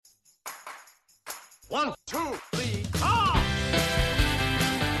1, 2, 3, ah!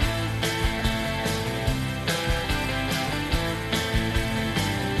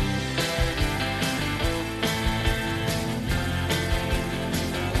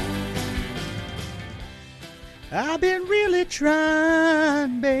 I've been really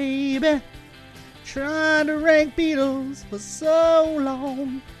trying, baby, trying to rank Beatles for so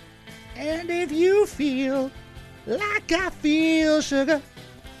long. And if you feel like I feel, sugar,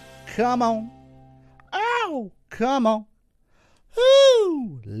 come on. Oh, come on.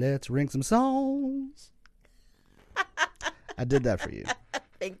 Ooh, let's rank some songs. I did that for you.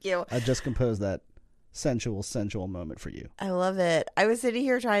 Thank you. I just composed that sensual moment for you. I love it. I was sitting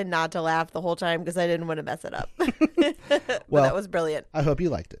here trying not to laugh the whole time because I didn't want to mess it up. But Well, that was brilliant. I hope you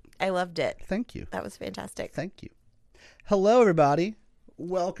liked it. I loved it. Thank you. That was fantastic. Thank you. Hello, everybody.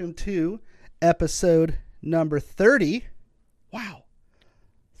 Welcome to episode number 30. Wow.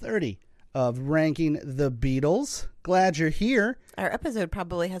 30 of Ranking the Beatles. Glad you're here. Our episode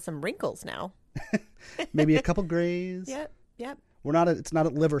probably has some wrinkles now. Maybe a couple grays. Yep. It's not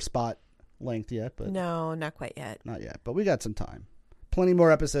at liver spot length yet, but No, not quite yet. not yet. But we got some time. Plenty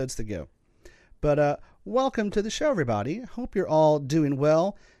more episodes to go. But welcome to the show, everybody. Hope you're all doing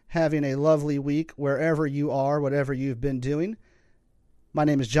well, having a lovely week wherever you are, whatever you've been doing. My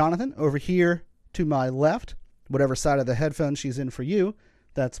name is Jonathan. Over here to my left, whatever side of the headphone she's in for you,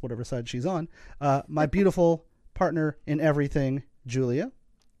 that's whatever side she's on. My beautiful partner in everything, Julia.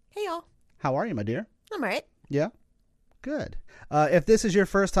 Hey, y'all. How are you, my dear? I'm all right. Yeah? Good. If this is your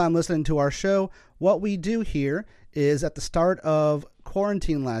first time listening to our show, what we do here is at the start of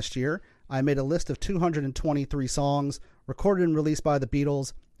quarantine last year, I made a list of 223 songs recorded and released by the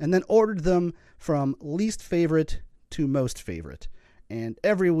Beatles, and then ordered them from least favorite to most favorite. And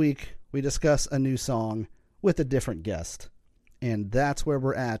every week we discuss a new song with a different guest. And that's where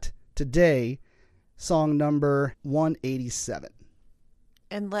we're at today, song number 187.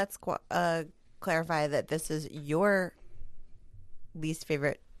 And let's clarify that this is your least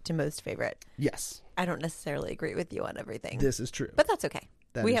favorite to most favorite. Yes, I don't necessarily agree with you on everything. this is true. But that's okay.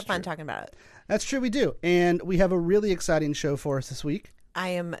 That We is have fun true. talking about it. That's true, we do. And we have a really exciting show for us this week. I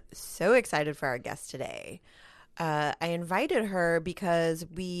am so excited for our guest today. I invited her because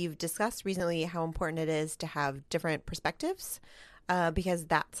we've discussed recently how important it is to have different perspectives because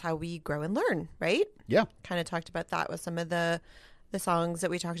that's how we grow and learn, right? Yeah, Kind of talked about that with some of the songs that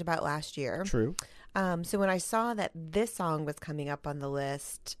we talked about last year. true. So when I saw that this song was coming up on the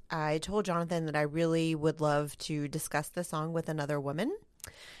list, I told Jonathan that I really would love to discuss the song with another woman.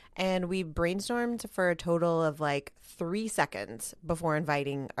 And we brainstormed for a total of like 3 seconds before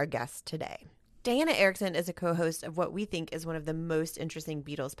inviting our guest today. Diana Erickson is a co-host of what we think is one of the most interesting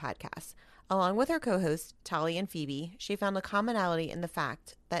Beatles podcasts. Along with her co-hosts, Tali and Phoebe, she found a commonality in the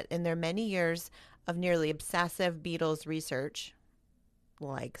fact that in their many years of nearly obsessive Beatles research,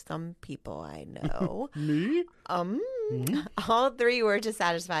 like some people I know, Me? all three were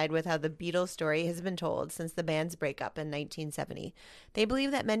dissatisfied with how the Beatles story has been told since the band's breakup in 1970. They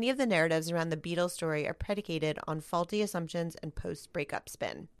believe that many of the narratives around the Beatles story are predicated on faulty assumptions and post-breakup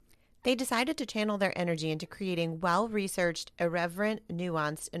spin. They decided to channel their energy into creating well-researched, irreverent,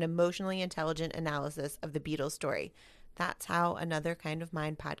 nuanced, and emotionally intelligent analysis of the Beatles story. That's how Another Kind of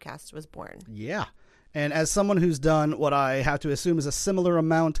Mind podcast was born. Yeah. And as someone who's done what I have to assume is a similar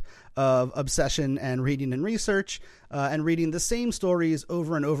amount of obsession and reading and research, and reading the same stories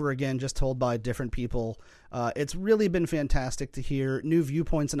over and over again, just told by different people, it's really been fantastic to hear new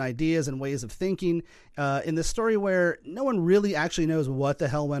viewpoints and ideas and ways of thinking in this story where no one really actually knows what the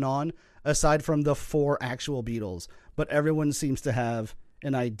hell went on aside from the 4 actual Beatles, but everyone seems to have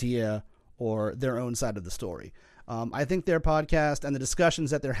an idea or their own side of the story. I think their podcast and the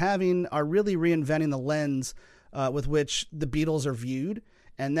discussions that they're having are really reinventing the lens with which the Beatles are viewed,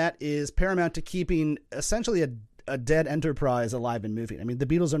 and that is paramount to keeping essentially a dead enterprise alive and moving. I mean, the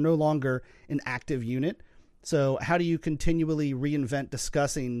Beatles are no longer an active unit, so how do you continually reinvent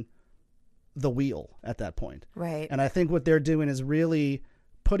discussing the wheel at that point? Right. And I think what they're doing is really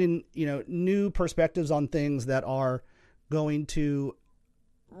putting, new perspectives on things that are going to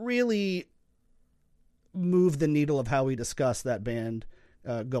really move the needle of how we discuss that band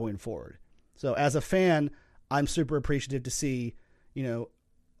going forward. So as a fan, I'm super appreciative to see,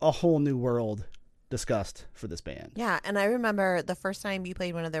 a whole new world discussed for this band. Yeah, and I remember the first time you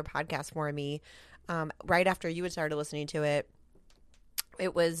played one of their podcasts for me, right after you had started listening to it.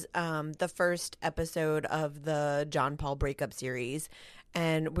 It was the first episode of the John Paul breakup series,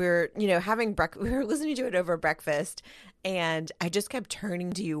 and we were listening to it over breakfast, and I just kept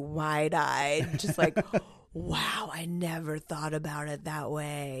turning to you wide-eyed, just like, wow, I never thought about it that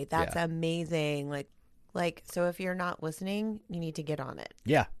way. That's amazing. Like, Like, so if you're not listening, you need to get on it.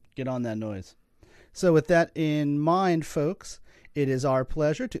 Yeah, get on that noise. So with that in mind, folks, it is our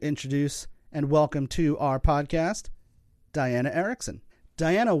pleasure to introduce and welcome to our podcast, Diana Erickson.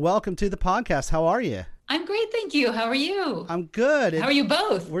 Diana, welcome to the podcast. How are you? I'm great, thank you. How are you? I'm good. How are you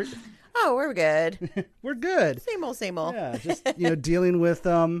both? We're good. we're good. Same old, same old. Yeah, just dealing with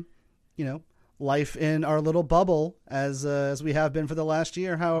life in our little bubble as we have been for the last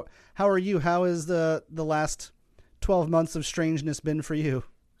year. How are you? How has the last 12 months of strangeness been for you?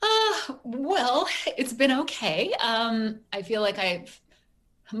 Well, it's been okay. I feel like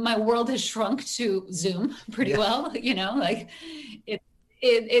my world has shrunk to Zoom pretty well. Like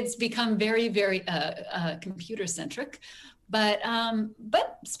it's become very, very computer centric. But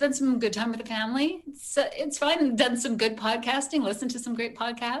spent some good time with the family. It's fine. Done some good podcasting. Listened to some great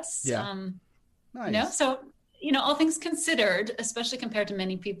podcasts. Yeah. Nice. So all things considered, especially compared to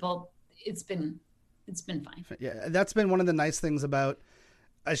many people, it's been fine. Yeah, that's been one of the nice things about.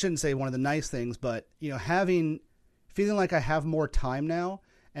 I shouldn't say one of the nice things, but feeling like I have more time now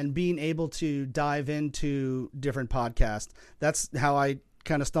and being able to dive into different podcasts. That's how I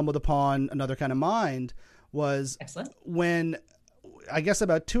kind of stumbled upon Another Kind of Mind. Was excellent. When I guess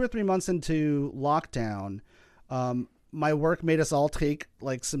about 2 or 3 months into lockdown, my work made us all take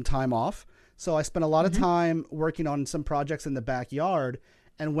like some time off. So I spent a lot of time working on some projects in the backyard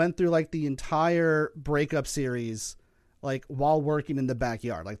and went through like the entire Breakup series, like while working in the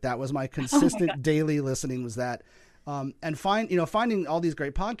backyard. Like that was my consistent daily listening was that, and finding all these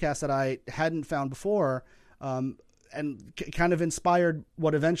great podcasts that I hadn't found before, and kind of inspired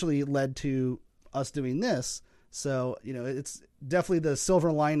what eventually led to us doing this. So, it's definitely the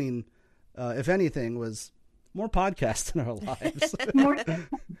silver lining, if anything, was more podcasts in our lives.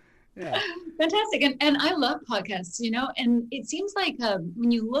 Yeah. Fantastic. And I love podcasts, and it seems like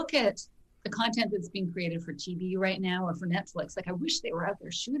when you look at the content that's being created for TV right now or for Netflix, like I wish they were out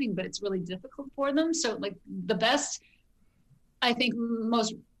there shooting, but it's really difficult for them. So like the best, I think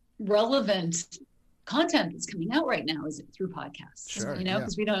most relevant content that's coming out right now is through podcasts, sure,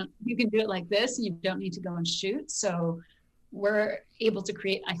 because you can do it like this and you don't need to go and shoot. So we're able to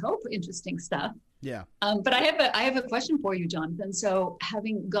create, I hope, interesting stuff. Yeah. But I have a question for you, Jonathan. So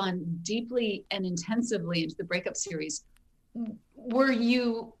having gone deeply and intensively into the Breakup series, were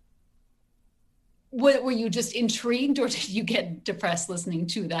you just intrigued, or did you get depressed listening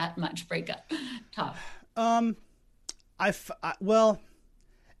to that much breakup talk? Well,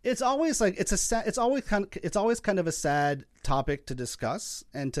 it's always like it's always kind of a sad topic to discuss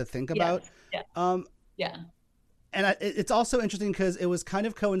and to think about. Yeah. And it's also interesting because it was kind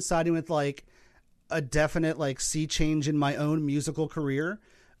of coinciding with like a definite like sea change in my own musical career.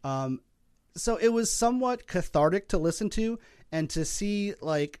 So it was somewhat cathartic to listen to and to see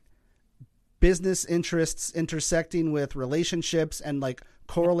like business interests intersecting with relationships and like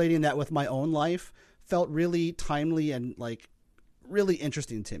correlating that with my own life felt really timely and like really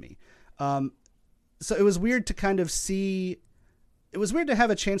interesting to me. So it was weird to kind of see, it was weird to have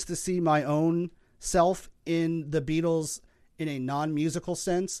a chance to see my own self in the Beatles in a non-musical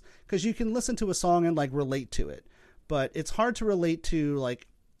sense, because you can listen to a song and like relate to it, but it's hard to relate to like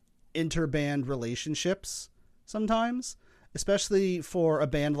interband relationships sometimes, especially for a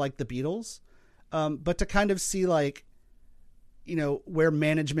band like the Beatles. But to kind of see like, where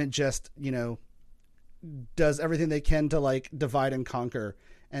management just, does everything they can to like divide and conquer,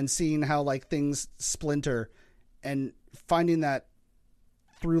 and seeing how like things splinter and finding that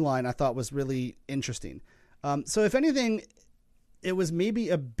through line I thought was really interesting. So if anything, it was maybe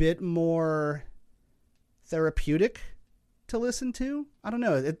a bit more therapeutic to listen to. I don't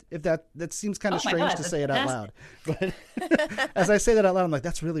know if that seems kind of strange to say it out loud, but as I say that out loud, I'm like,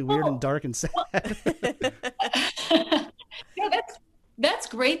 that's really weird and dark and sad. Yeah, that's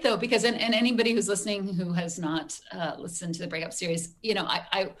great though, because and anybody who's listening who has not listened to the Breakup series,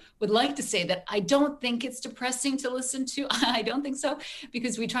 I would like to say that I don't think it's depressing to listen to. I don't think so,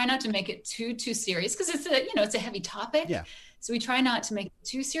 because we try not to make it too serious, because it's a heavy topic. Yeah. So we try not to make it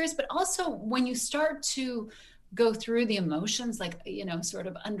too serious, but also when you start to go through the emotions, like, sort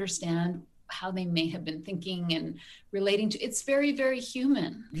of understand how they may have been thinking and relating to, it's very, very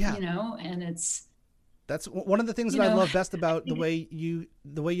human. Yeah. And that's one of the things that I love best about the way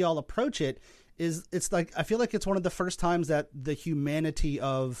y'all approach it is it's like, I feel like it's one of the first times that the humanity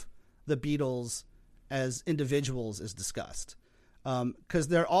of the Beatles as individuals is discussed. 'Cause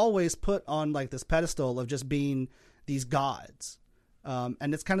they're always put on like this pedestal of just being these gods.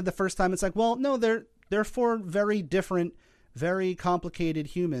 And it's kind of the first time it's like, well, no, they're four very different, very complicated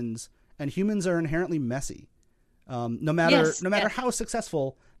humans, and humans are inherently messy. No matter how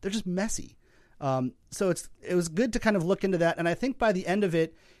successful, they're just messy. So it was good to kind of look into that. And I think by the end of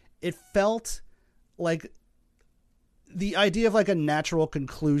it, it felt like the idea of like a natural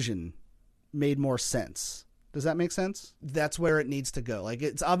conclusion made more sense. Does that make sense? That's where it needs to go. Like,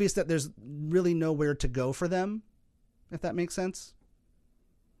 it's obvious that there's really nowhere to go for them, if that makes sense.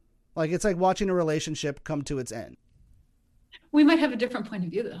 Like, it's like watching a relationship come to its end. We might have a different point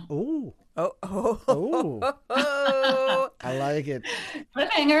of view, though. Ooh. Oh. I like it.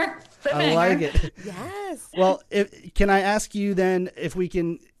 Cliffhanger. I like it. Yes. Well, can I ask you then if we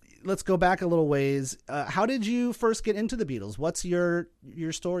can, let's go back a little ways. How did you first get into the Beatles? What's your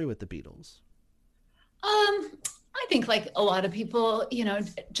story with the Beatles? I think like a lot of people,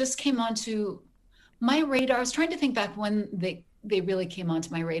 just came onto my radar. I was trying to think back when they really came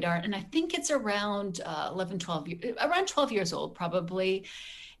onto my radar. And I think it's around 12 years old, probably.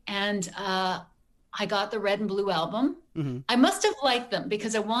 And I got the Red and Blue album. Mm-hmm. I must have liked them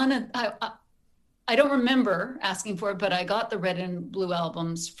because I don't remember asking for it, but I got the Red and Blue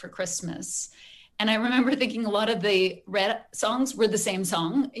albums for Christmas. And I remember thinking a lot of the Red songs were the same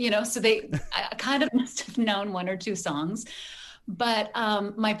song, so I kind of must have known one or two songs. But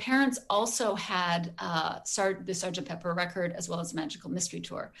my parents also had the Sgt. Pepper record as well as Magical Mystery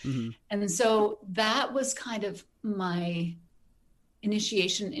Tour. Mm-hmm. And so that was kind of my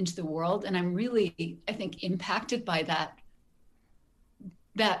initiation into the world. And I'm really, I think, impacted by that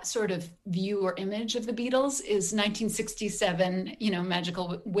sort of view or image of the Beatles is 1967,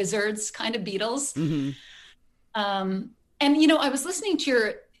 magical wizards kind of Beatles. Mm-hmm. And, I was listening to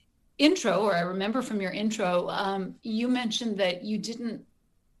your intro, or I remember from your intro, you mentioned that you didn't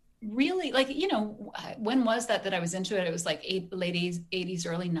really when was that I was into it? It was like late 80s,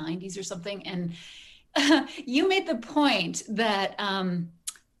 early 90s or something. And you made the point that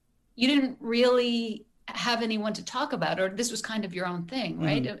you didn't really have anyone to talk about, or this was kind of your own thing,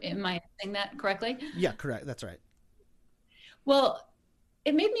 right? Mm-hmm. Am I saying that correctly? Yeah, correct. That's right. Well,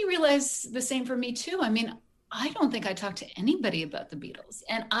 it made me realize the same for me too. I mean, I don't think I talked to anybody about the Beatles,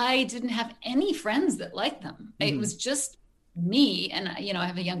 and I didn't have any friends that liked them. Mm-hmm. It was just me, and I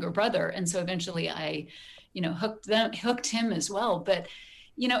have a younger brother, and so eventually I, hooked him as well. But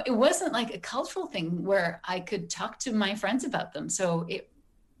it wasn't like a cultural thing where I could talk to my friends about them. So it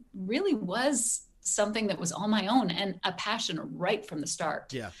really was something that was all my own and a passion right from the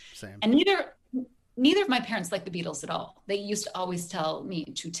start. Yeah, same. And neither of my parents liked the Beatles at all. They used to always tell me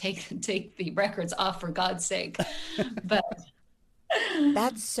to take the records off for God's sake. But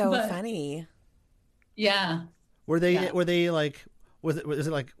that's so funny. Yeah. Were they like, was it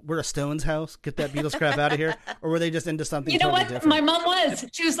like, we're a Stones house, get that Beatles crap out of here? Or were they just into something totally different? My mom was.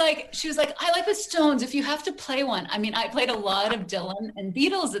 She was like, I like the Stones. If you have to play one. I mean, I played a lot of Dylan and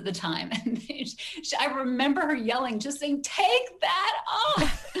Beatles at the time. And I remember her yelling, just saying, take that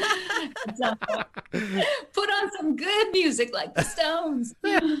off. So, put on some good music like the Stones.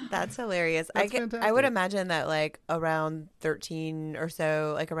 That's hilarious. That's I would imagine that like around 13 or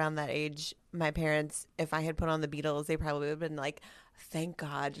so, like around that age, my parents, if I had put on the Beatles, they probably would have been like, thank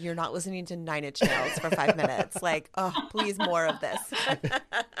God you're not listening to Nine Inch Nails for 5 minutes. Like, oh, please, more of this.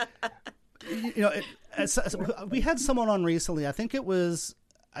 We had someone on recently. I think it was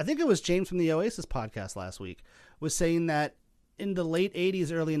James from the Oasis podcast last week, was saying that in the late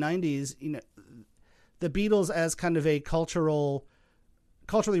 80s, early 90s, the Beatles as kind of a culturally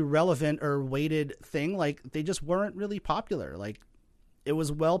relevant or weighted thing, like they just weren't really popular. Like it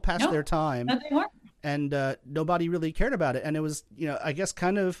was well past their time. No, they weren't. And nobody really cared about it. And it was, I guess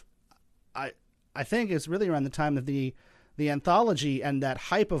kind of, I think it's really around the time of the anthology and that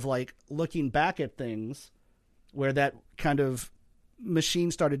hype of like looking back at things, where that kind of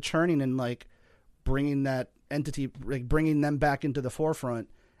machine started churning and like bringing that entity, like bringing them back into the forefront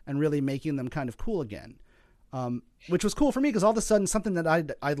and really making them kind of cool again. Which was cool for me because all of a sudden something that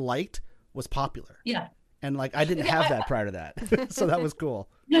I liked was popular. Yeah. And like I didn't have that prior to that. So that was cool.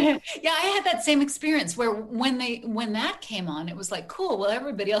 Yeah, I had that same experience where when that came on, it was like, cool, well,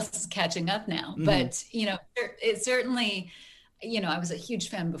 everybody else is catching up now. Mm-hmm. But, it certainly, I was a huge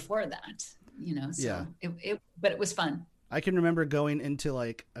fan before that, so yeah. But it was fun. I can remember going into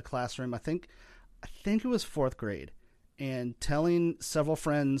like a classroom, I think it was 4th grade, and telling several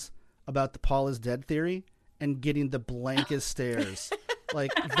friends about the Paul is dead theory and getting the blankest stares.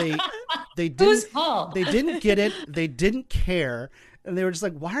 Like they didn't get it. They didn't care. And they were just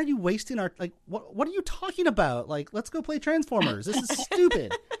like, why are you wasting our, like, what are you talking about? Like, let's go play Transformers. This is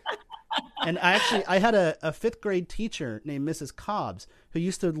stupid. And I had a 5th grade teacher named Mrs. Cobbs who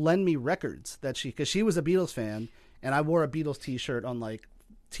used to lend me records that because she was a Beatles fan, and I wore a Beatles t-shirt on like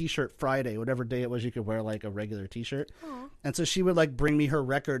T-shirt Friday, whatever day it was you could wear like a regular T-shirt. And so she would like bring me her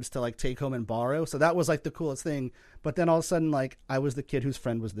records to like take home and borrow. So that was like the coolest thing. But then all of a sudden, like I was the kid whose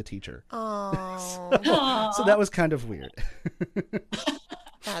friend was the teacher. Oh, So that was kind of weird.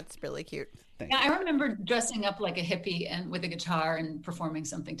 that's really cute. Yeah, I remember dressing up like a hippie and with a guitar and performing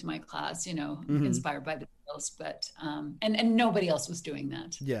something to my class, inspired by the Beatles. But and nobody else was doing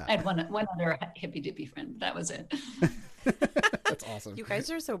that. Yeah. I had one other hippie dippy friend. That was it. That's awesome. You guys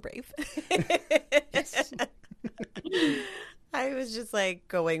are so brave. I was just like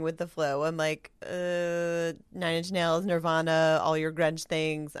going with the flow. I'm like, 9 Inch Nails, Nirvana, all your grunge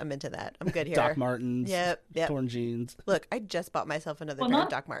things. I'm into that. I'm good here. Doc Martens. Yep. Torn jeans. Look, I just bought myself another pair of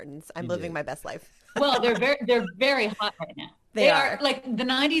Doc Martens. I'm living my best life. Well, they're very hot right now. They are. Like the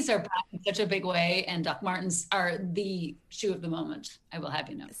 90s are back in such a big way, and Doc Martens are the shoe of the moment. I will have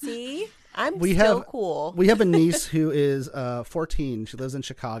you know. See, I'm still cool. We have a niece who is 14. She lives in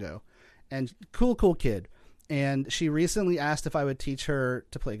Chicago, and cool kid. And she recently asked if I would teach her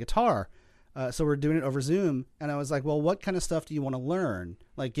to play guitar. So we're doing it over Zoom. And I was like, well, what kind of stuff do you want to learn?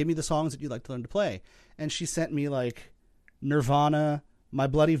 Like, give me the songs that you'd like to learn to play. And she sent me like Nirvana, My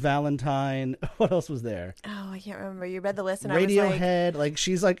Bloody Valentine. What else was there? Oh, I can't remember. You read the list and Radiohead. Like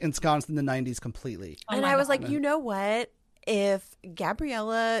she's like ensconced in the 90s completely. And I was like, you know what? If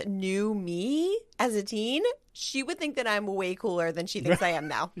Gabriella knew me as a teen, she would think that I'm way cooler than she thinks I am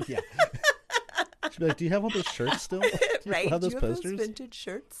now. Yeah. She'd be like, do you have all those shirts still? Right? Have those do you have posters? those vintage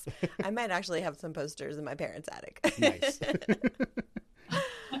shirts? I might actually have some posters in my parents' attic. Nice.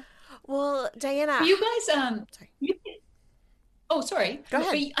 Well, Diana. You guys, sorry. Sorry. Go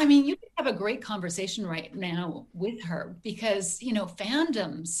ahead. I mean, you could have a great conversation right now with her because,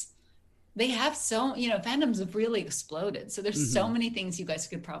 fandoms, they have fandoms have really exploded. So there's so many things you guys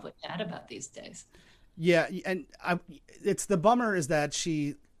could probably chat about these days. Yeah. And it's the bummer is that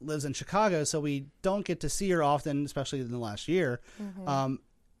she lives in Chicago, so we don't get to see her often, especially in the last year.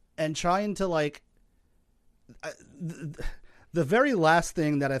 And trying to like the very last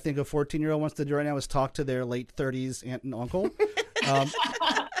thing that I think a 14-year-old wants to do right now is talk to their late 30s aunt and uncle. I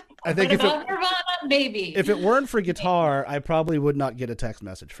think Nirvana, maybe if it weren't for guitar, I probably would not get a text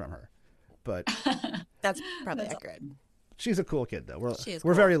message from her. But that's probably accurate. She's a cool kid, though. We're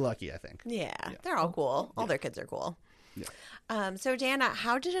cool. very lucky, I think. Yeah, they're all cool. All their kids are cool. Yeah. So, Diana,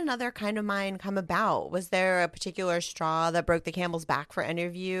 how did Another Kind of Mind come about? Was there a particular straw that broke the camel's back for any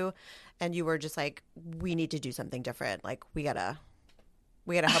of you? And you were just like, we need to do something different. Like, we gotta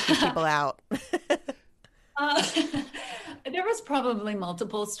help these people out. There was probably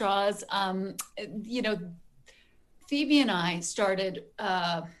multiple straws. Phoebe and I started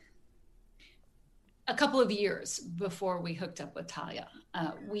a couple of years before we hooked up with Talia.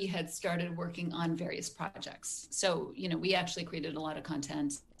 We had started working on various projects. So, we actually created a lot of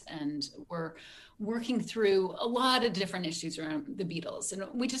content and were working through a lot of different issues around the Beatles. And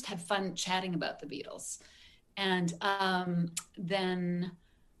we just had fun chatting about the Beatles. And then,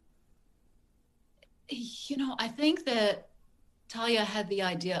 I think that Talia had the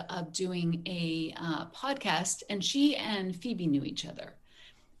idea of doing a podcast, and she and Phoebe knew each other.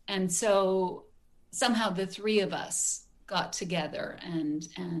 And so somehow the three of us got together and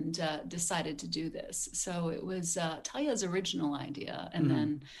decided to do this. So it was Talia's original idea. And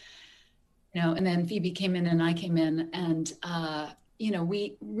then, and then Phoebe came in and I came in and,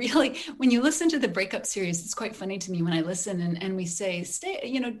 we really, when you listen to the breakup series, it's quite funny to me when I listen and we say,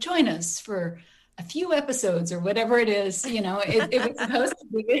 stay, join us for a few episodes or whatever it is, it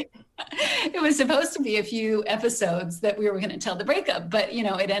was supposed to be a few episodes that we were going to tell the breakup, but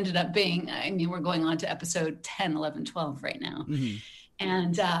it ended up being, we're going on to episode 10, 11, 12 right now.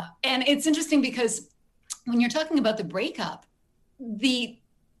 And it's interesting because when you're talking about the breakup, the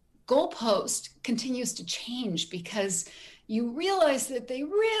goalpost continues to change because you realize that they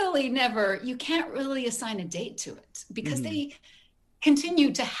really you can't really assign a date to it because they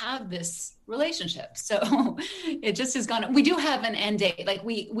continue to have this relationship. So it just has gone. We do have an end date. Like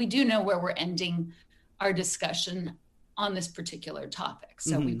we do know where we're ending our discussion on this particular topic.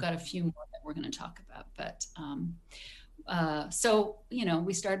 So we've got a few more that we're going to talk about. But so,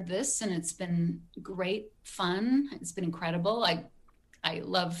 we started this and it's been great fun. It's been incredible. I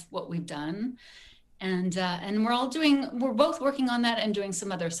love what we've done. And we're both working on that and doing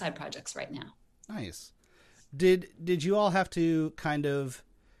some other side projects right now. Nice. Did you all have to kind of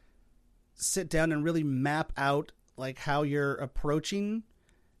sit down and really map out like how you're approaching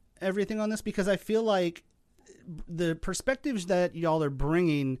everything on this? Because I feel like the perspectives that y'all are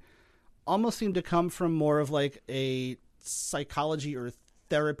bringing almost seem to come from more of like a psychology or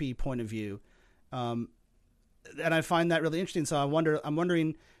therapy point of view. and I find that really interesting. So I'm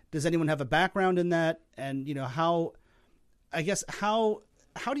wondering, does anyone have a background in that? And, you know, how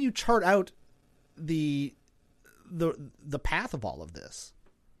do you chart out the path of all of this?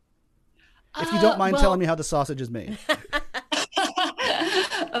 If you don't mind telling me how the sausage is made.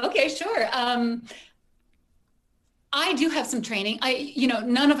 Okay, sure. I do have some training.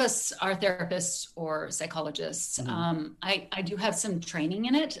 None of us are therapists or psychologists. Mm-hmm. I do have some training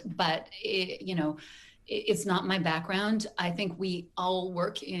in it, but it's not my background. I think we all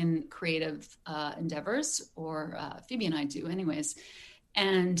work in creative endeavors, or Phoebe and I do anyways.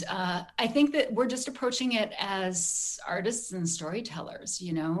 And I think that we're just approaching it as artists and storytellers,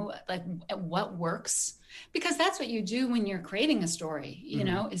 like what works, because that's what you do when you're creating a story, you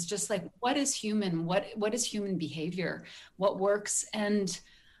know, is just like, what is human? What is human behavior? What works? And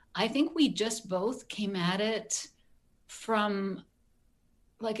I think we just both came at it from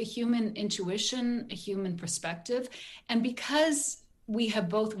like a human intuition, a human perspective. And because we have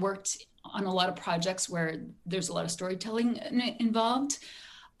both worked on a lot of projects where there's a lot of storytelling involved,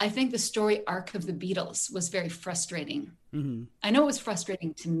 I think the story arc of the Beatles was very frustrating. Mm-hmm. I know it was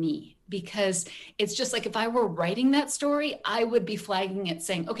frustrating to me because it's just like, if I were writing that story, I would be flagging it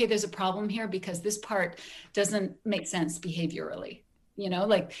saying, okay, there's a problem here because this part doesn't make sense behaviorally.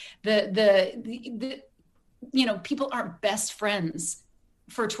 Like the people aren't best friends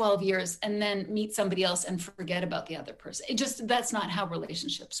for 12 years and then meet somebody else and forget about the other person. That's not how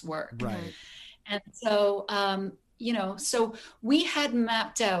relationships work. Right. And so, so we had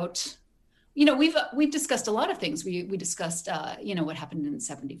mapped out, we've discussed a lot of things. We discussed, what happened in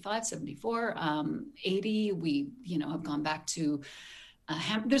 75, 74, 80. We, have gone back to,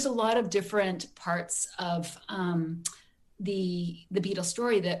 there's a lot of different parts of the Beatles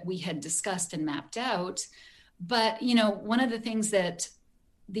story that we had discussed and mapped out. But, one of the things that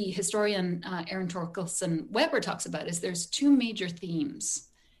the historian Aaron Torkelson Weber talks about is there's two major themes.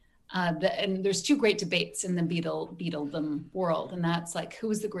 And there's two great debates in the Beatledom world. And that's like, who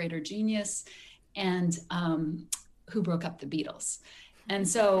was the greater genius and who broke up the Beatles? And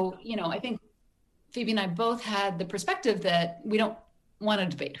so, I think Phoebe and I both had the perspective that we don't want to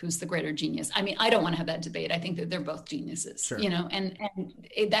debate who's the greater genius. I mean, I don't want to have that debate. I think that they're both geniuses, sure. And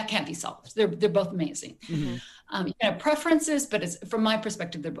that can't be solved. They're both amazing. Mm-hmm. You can have preferences, but from my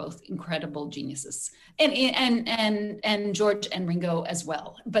perspective, they're both incredible geniuses, and George and Ringo as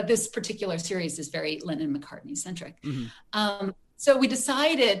well. But this particular series is very Lennon-McCartney centric. Mm-hmm. So we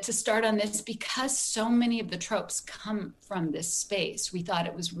decided to start on this because so many of the tropes come from this space. We thought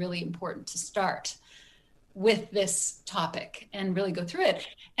it was really important to start with this topic and really go through it.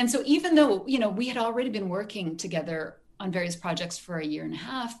 And so even though, we had already been working together on various projects for a year and a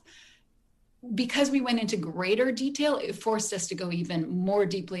half, because we went into greater detail, it forced us to go even more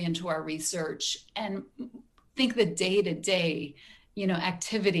deeply into our research and think the day-to-day,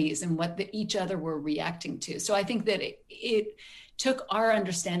 activities and what each other were reacting to. So I think that it took our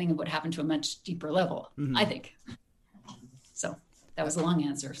understanding of what happened to a much deeper level, I think. So that was a long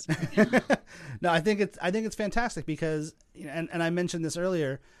answer. No, I think it's fantastic because, and I mentioned this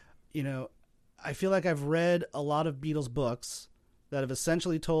earlier, I feel like I've read a lot of Beatles books that have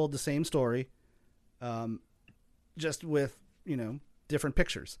essentially told the same story, just with, different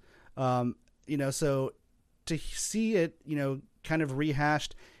pictures. So to see it, kind of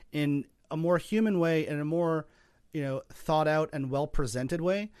rehashed in a more human way and a more, thought out and well presented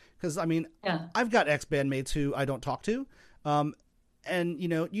way. Cause I've got ex-bandmates who I don't talk to. And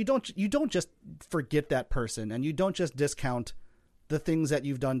you don't just forget that person, and you don't just discount the things that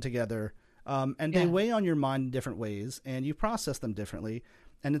you've done together. And they weigh on your mind in different ways, and you process them differently.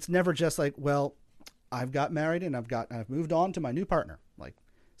 And it's never just like, well, I've got married and I've moved on to my new partner. Like,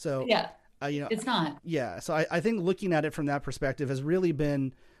 so it's not. Yeah. So I think looking at it from that perspective has really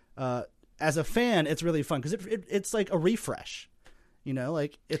been, as a fan, it's really fun because it's like a refresh.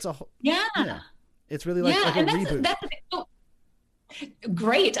 Like it's a it's really like a reboot. That's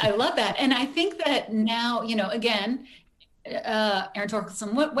great. I love that. And I think that now, again, Aaron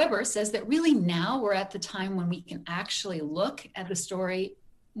Torkelson Weber says that really now we're at the time when we can actually look at the story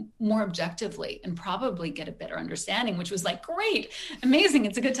more objectively and probably get a better understanding, which was like, great, amazing.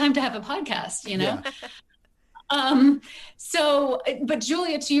 It's a good time to have a podcast, Yeah. But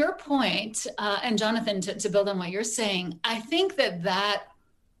Julia, to your point, and Jonathan, to build on what you're saying, I think that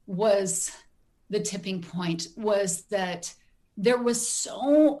was the tipping point, was that there was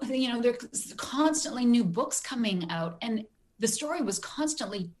there's constantly new books coming out, and the story was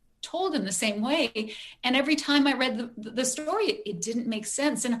constantly told in the same way. And every time I read the story, it didn't make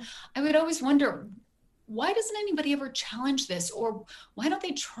sense. And I would always wonder, why doesn't anybody ever challenge this? Or why don't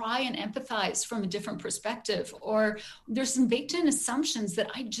they try and empathize from a different perspective? Or there's some baked in assumptions that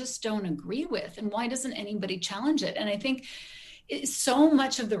I just don't agree with. And why doesn't anybody challenge it? And I think so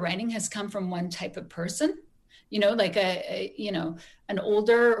much of the writing has come from one type of person, like an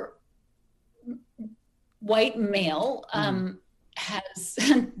older white male, has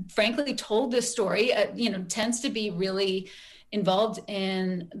frankly told this story, tends to be really involved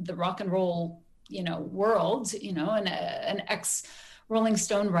in the rock and roll, world, and an ex Rolling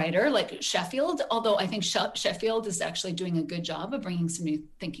Stone writer like Sheffield, although I think Sheffield is actually doing a good job of bringing some new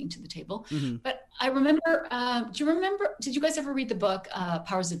thinking to the table. But I remember, did you guys ever read the book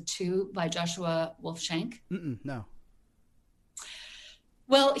Powers of Two by Joshua Wolfshank? No.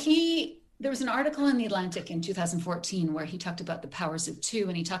 Well, there was an article in The Atlantic in 2014 where he talked about the powers of two,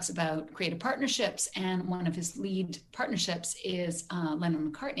 and he talks about creative partnerships. And one of his lead partnerships is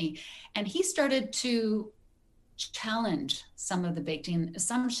Lennon McCartney. And he started to challenge some of the baked in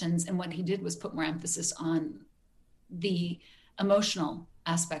assumptions. And what he did was put more emphasis on the emotional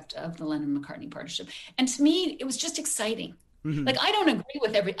aspect of the Lennon McCartney partnership. And to me, it was just exciting. Like, I don't agree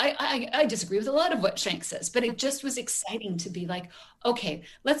with I disagree with a lot of what Shank says, but it just was exciting to be like, okay,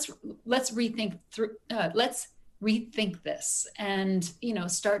 let's rethink this and,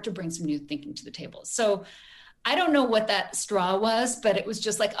 start to bring some new thinking to the table. So I don't know what that straw was, but it was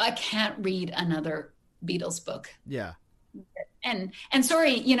just like, I can't read another Beatles book. Yeah. And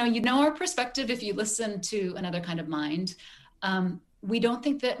sorry, our perspective, if you listen to Another Kind of Mind, we don't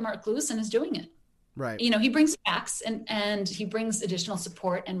think that Mark Lewison is doing it. Right. He brings facts and he brings additional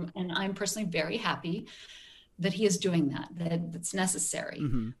support. And I'm personally very happy that he is doing that's necessary.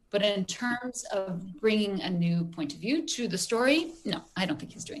 But in terms of bringing a new point of view to the story, no, I don't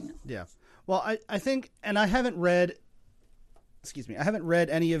think he's doing that. Yeah. Well, I think, and I haven't read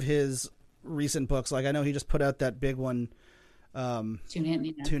any of his recent books. Like, I know he just put out that big one, Tune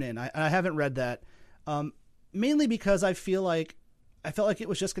In. I haven't read that, mainly because I felt like it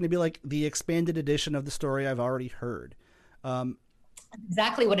was just going to be like the expanded edition of the story I've already heard.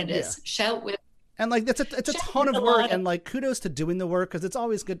 Exactly what it is. Yeah. Shout with. And like, it's a ton of work, and like, kudos to doing the work, because it's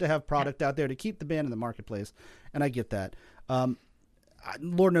always good to have product out there to keep the band in the marketplace. And I get that.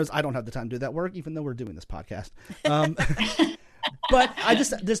 Lord knows I don't have the time to do that work, even though we're doing this podcast. But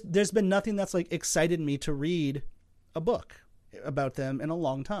there's been nothing that's like excited me to read a book about them in a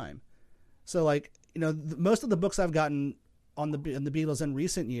long time. So like, most of the books I've gotten on the Beatles in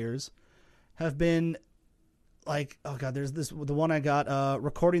recent years have been like, oh god, there's the one I got,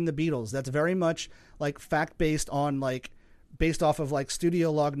 Recording the Beatles. That's very much like fact based off of like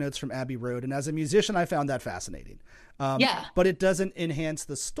studio log notes from Abbey Road. And as a musician, I found that fascinating. But it doesn't enhance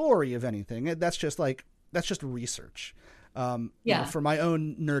the story of anything. That's just research. For my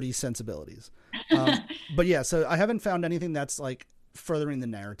own nerdy sensibilities. But yeah, so I haven't found anything that's like furthering the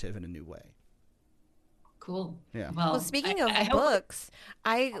narrative in a new way. Cool. Yeah. Well, speaking of books,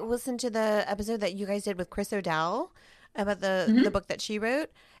 I listened to the episode that you guys did with Chris O'Dowd about the book that she wrote.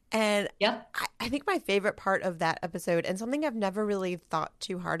 And I think my favorite part of that episode, and something I've never really thought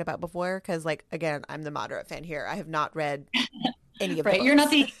too hard about before, because like, again, I'm the moderate fan here. I have not read any of the books. You're not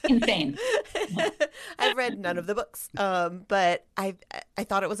the insane. I've read none of the books. But I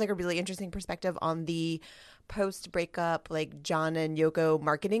thought it was like a really interesting perspective on the post-breakup, like John and Yoko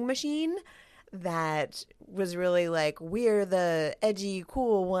marketing machine that was really like, we're the edgy,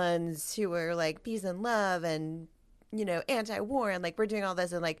 cool ones who are like peace and love and, anti-war, and like we're doing all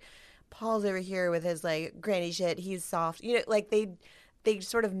this, and like Paul's over here with his like granny shit, he's soft, like they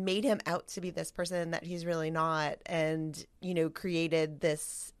sort of made him out to be this person that he's really not, and created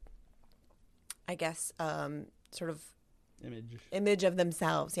this, I guess, sort of image of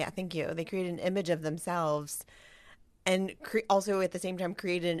themselves. Yeah, thank you. They created an image of themselves, and also at the same time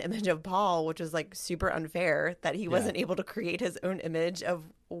created an image of Paul, which was like super unfair that he wasn't able to create his own image of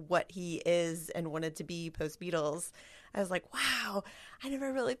what he is and wanted to be post Beatles. I was like, wow, I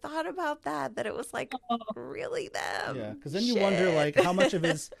never really thought about that it was like really them. Yeah, because then you wonder like how much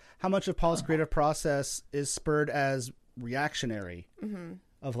of Paul's creative process is spurred as reactionary,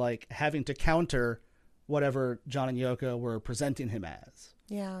 of like having to counter whatever John and Yoko were presenting him as.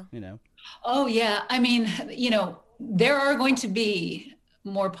 Yeah. Oh yeah. I mean, there are going to be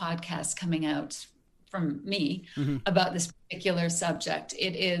more podcasts coming out from me about this particular subject.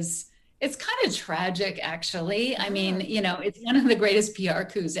 It's kind of tragic, actually. I mean, it's one of the greatest PR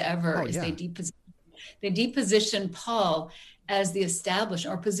coups ever. They deposition Paul as the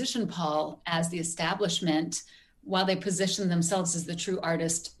establishment, or position Paul as the establishment, while they position themselves as the true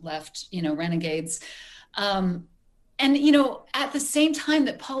artist left, renegades. And, at the same time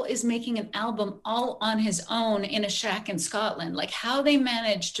that Paul is making an album all on his own in a shack in Scotland, like how they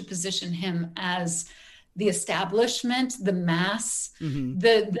managed to position him as the establishment, the mass,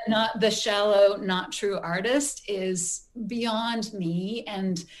 the not the shallow, not true artist is beyond me.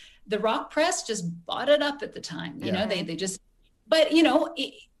 And the rock press just bought it up at the time. They just, but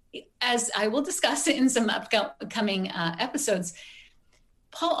as I will discuss in some upcoming episodes,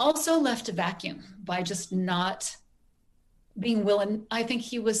 Paul also left a vacuum by just not being willing. I think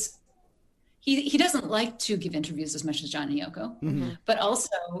he doesn't like to give interviews as much as John and Yoko, but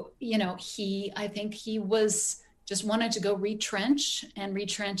also, I think he was just wanted to go retrench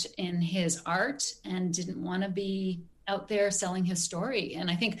in his art and didn't want to be out there selling his story. And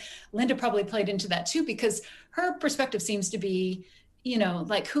I think Linda probably played into that too, because her perspective seems to be,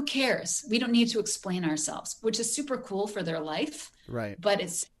 like, who cares? We don't need to explain ourselves, which is super cool for their life. Right. But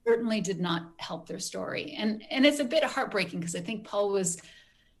it certainly did not help their story. And it's a bit heartbreaking because I think Paul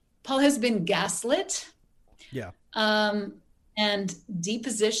has been gaslit. Yeah. And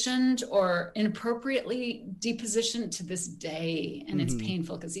depositioned or inappropriately depositioned to this day. And it's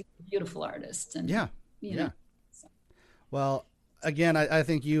painful because he's a beautiful artist. And So. Well, again, I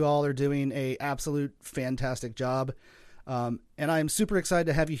think you all are doing a absolute fantastic job. And I'm super excited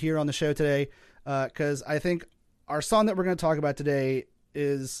to have you here on the show today, because I think our song that we're going to talk about today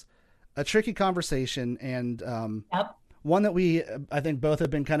is a tricky conversation, and one that I think both have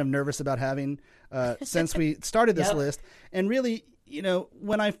been kind of nervous about having since we started this list. And really,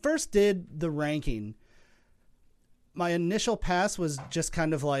 when I first did the ranking, my initial pass was just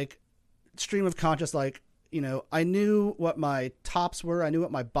kind of like stream of conscious, like, I knew what my tops were, I knew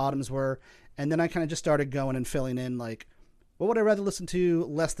what my bottoms were, and then I kind of just started going and filling in, like, what would I rather listen to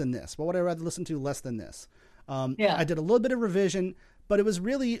less than this? What would I rather listen to less than this? I did a little bit of revision, but it was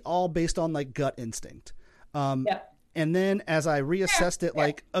really all based on like gut instinct. And then as I reassessed it,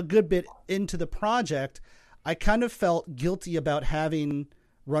 like a good bit into the project, I kind of felt guilty about having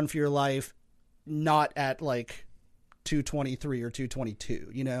Run for Your Life not at like 223 or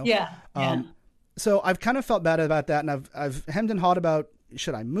 222, So I've kind of felt bad about that. And I've hemmed and hawed about,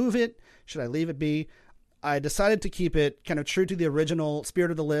 should I move it? Should I leave it be? I decided to keep it kind of true to the original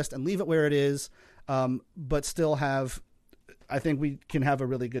spirit of the list and leave it where it is. But still I think we can have a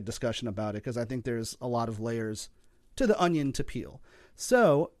really good discussion about it, because I think there's a lot of layers to the onion to peel.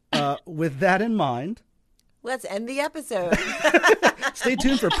 So with that in mind, let's end the episode. Stay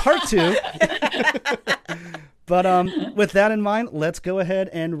tuned for part 2. But with that in mind, let's go ahead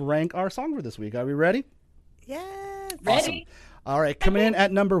and rank our song for this week. Are we ready? Yes. Ready. Awesome. All right, coming in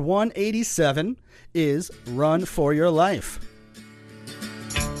at number 187 is Run for Your Life.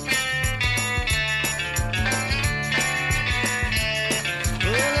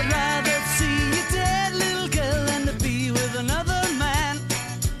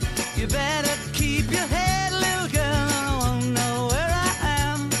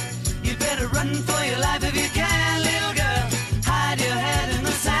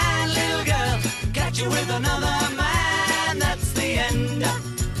 With another man, that's the end,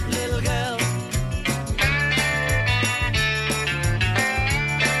 little girl.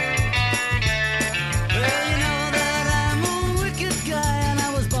 Well, you know that I'm a wicked guy, and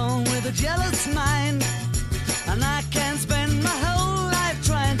I was born with a jealous mind, and I can't spend my whole life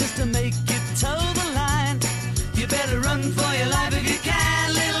trying just to make it toe the line. You better run for your life if you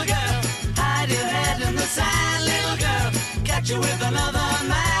can, little girl. Hide your head in the sand, little girl. Catch you with another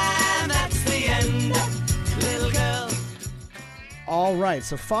man, that's the end. All right,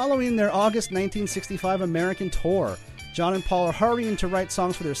 so following their August 1965 American tour, John and Paul are hurrying to write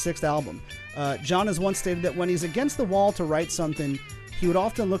songs for their 6th album. John has once stated that when he's against the wall to write something, he would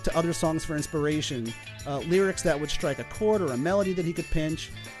often look to other songs for inspiration, lyrics that would strike a chord or a melody that he could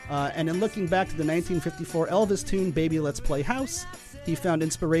pinch. And in looking back to the 1954 Elvis tune, Baby Let's Play House, he found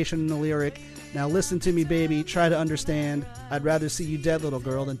inspiration in the lyric, "Now listen to me, baby, try to understand. I'd rather see you dead, little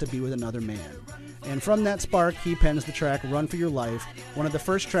girl, than to be with another man." And from that spark, he pens the track Run for Your Life, one of the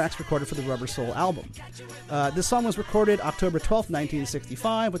first tracks recorded for the Rubber Soul album. This song was recorded October 12,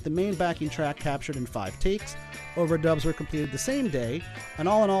 1965, with the main backing track captured in 5 takes. Overdubs were completed the same day, and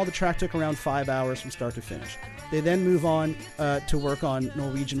all in all, the track took around 5 hours from start to finish. They then move on to work on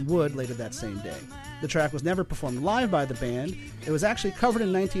Norwegian Wood later that same day. The track was never performed live by the band. It was actually covered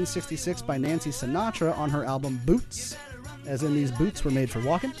in 1966 by Nancy Sinatra on her album Boots, as in these boots were made for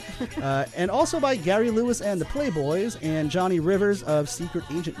walking, and also by Gary Lewis and the Playboys and Johnny Rivers of Secret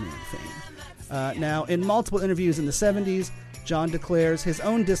Agent Man fame. Now, in multiple interviews in the 70s, John declares his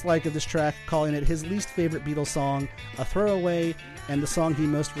own dislike of this track, calling it his least favorite Beatles song, a throwaway, and the song he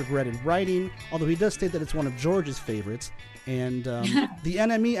most regretted writing, although he does state that it's one of George's favorites. And the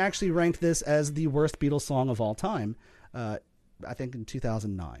NME actually ranked this as the worst Beatles song of all time, I think in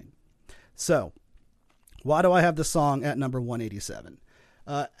 2009. So, why do I have the song at number 187?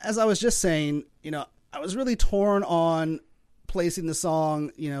 As I was just saying, I was really torn on placing the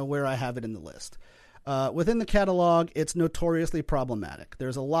song, where I have it in the list. Within the catalog, it's notoriously problematic.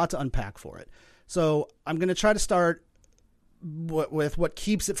 There's a lot to unpack for it. So I'm going to try to start with what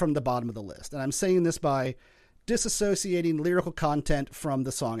keeps it from the bottom of the list. And I'm saying this by disassociating lyrical content from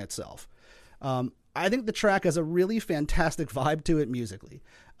the song itself. I think the track has a really fantastic vibe to it musically.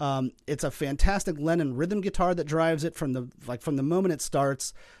 It's a fantastic Lennon rhythm guitar that drives it from the moment it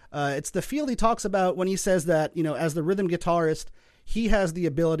starts. It's the feel he talks about when he says that, as the rhythm guitarist, he has the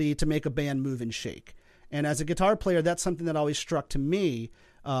ability to make a band move and shake. And as a guitar player, that's something that always struck to me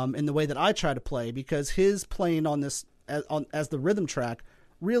in the way that I try to play, because his playing on this as the rhythm track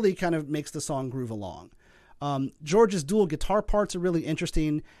really kind of makes the song groove along. George's dual guitar parts are really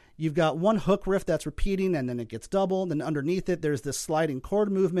interesting. You've got one hook riff that's repeating and then it gets doubled. And underneath it, there's this sliding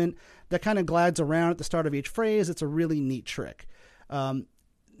chord movement that kind of glides around at the start of each phrase. It's a really neat trick.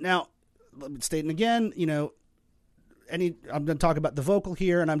 Now, stating again, I'm going to talk about the vocal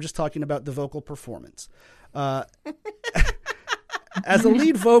here, and I'm just talking about the vocal performance. As a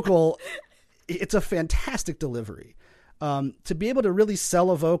lead vocal, it's a fantastic delivery. To be able to really sell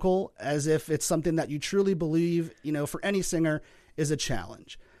a vocal as if it's something that you truly believe, for any singer is a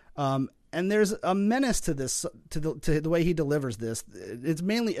challenge. And there's a menace to this, to the way he delivers this. It's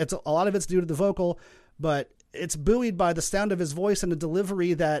a lot of it's due to the vocal, but it's buoyed by the sound of his voice and a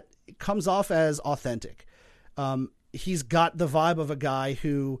delivery that comes off as authentic. He's got the vibe of a guy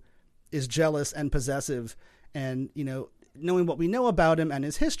who is jealous and possessive, and, knowing what we know about him and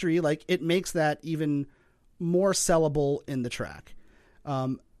his history, it makes that even more sellable in the track.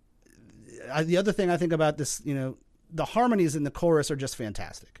 The other thing I think about this, the harmonies in the chorus are just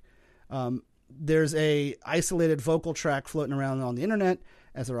fantastic. There's a isolated vocal track floating around on the internet,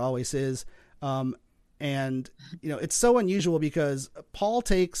 as there always is. And, it's so unusual because Paul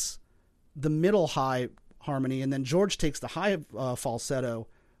takes the middle high harmony and then George takes the high falsetto,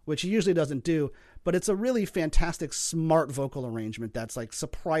 which he usually doesn't do, but it's a really fantastic, smart vocal arrangement that's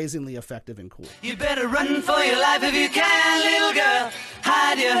surprisingly effective and cool. You better run for your life if you can, little girl.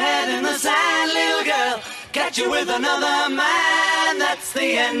 Hide your head in the sand, little girl. Catch you with another man, that's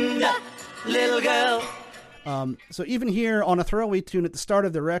the end, little girl. So even here on a throwaway tune at the start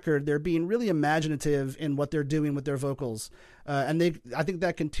of the record, they're being really imaginative in what they're doing with their vocals. And I think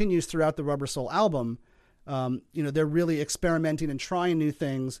that continues throughout the Rubber Soul album. They're really experimenting and trying new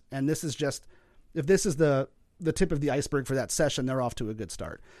things. And this is just, if this is the tip of the iceberg for that session, they're off to a good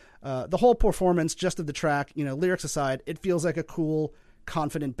start. The whole performance, just of the track, lyrics aside, it feels like a cool,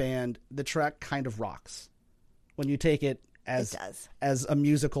 confident band. The track kind of rocks when you take it as a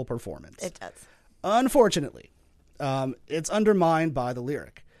musical performance. It does. Unfortunately, it's undermined by the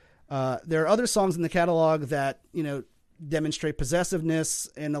lyric. There are other songs in the catalog that, demonstrate possessiveness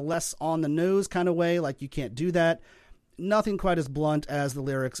in a less on the nose kind of way. Like You Can't Do That. Nothing quite as blunt as the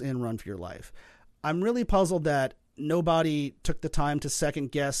lyrics in Run for Your Life. I'm really puzzled that nobody took the time to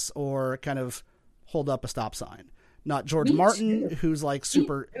second guess or kind of hold up a stop sign. Not George Martin, who's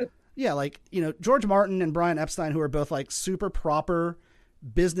super, George Martin and Brian Epstein, who are both super proper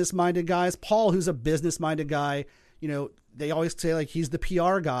business-minded guys. Paul, who's a business-minded guy, they always say he's the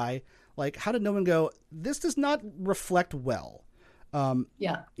PR guy. How did no one go, this does not reflect well?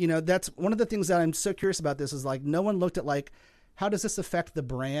 That's one of the things that I'm so curious about. This is no one looked at how does this affect the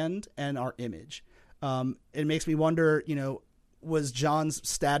brand and our image? It makes me wonder, was John's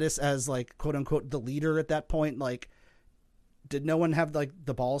status as quote unquote the leader at that point? Did no one have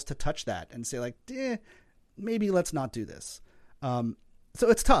the balls to touch that and say maybe let's not do this? So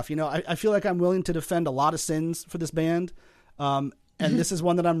it's tough. I feel like I'm willing to defend a lot of sins for this band. And this is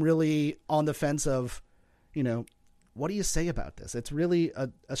one that I'm really on the fence of, what do you say about this? It's really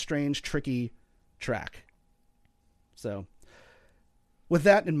a strange, tricky track. So with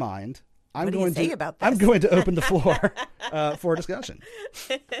that in mind, I'm going to open the floor for discussion.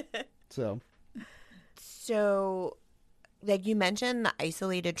 So you mentioned the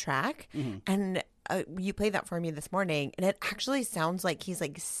isolated track, and you played that for me this morning, and it actually sounds like he's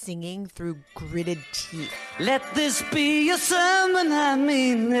singing through gritted teeth. Let this be your sermon, I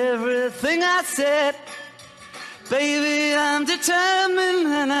mean everything I said. Baby, I'm determined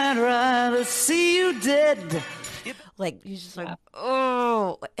and I'd rather see you dead. He's just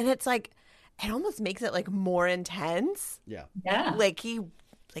oh, and it's it almost makes it like more intense. Yeah. Yeah. Like he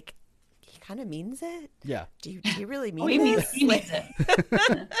kind of means it. Yeah. Do you really mean Oh, he this? means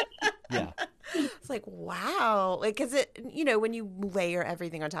it. Yeah. It's like, wow. Like, cause it, when you layer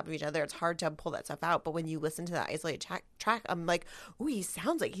everything on top of each other, it's hard to pull that stuff out. But when you listen to that isolated track, I'm like, oh, he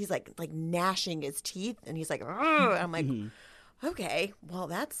sounds like he's like gnashing his teeth, and he's like, "Ugh." I'm like, okay, well,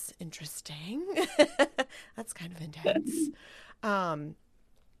 that's interesting. That's kind of intense.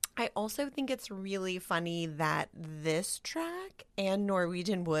 I also think it's really funny that this track and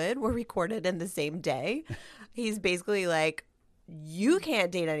Norwegian Wood were recorded in the same day. He's basically like, you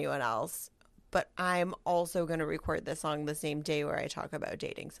can't date anyone else, but I'm also going to record this song the same day where I talk about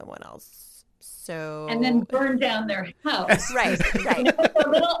dating someone else. So And then burn down their house. right.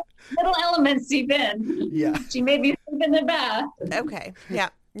 The little elements seep in. Yeah. She made me sleep in the bath. Okay.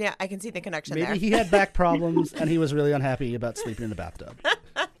 Yeah, I can see the connection Maybe there. he had back problems and he was really unhappy about sleeping in the bathtub.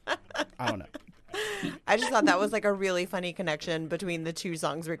 I don't know. I just thought that was like a really funny connection between the two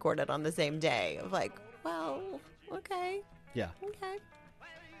songs recorded on the same day. Of like, well, okay. Yeah.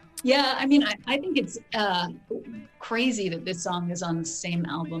 Yeah, I mean, I think it's crazy that this song is on the same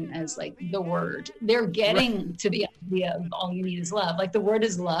album as like The Word. They're getting to the idea of all you need is love. Like The Word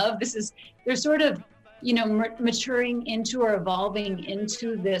is love. They're sort of, maturing into or evolving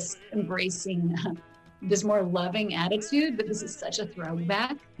into this embracing this more loving attitude. But this is such a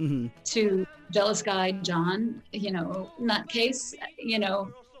throwback to Jealous Guy John, nutcase,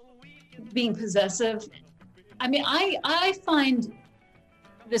 being possessive. I mean, I find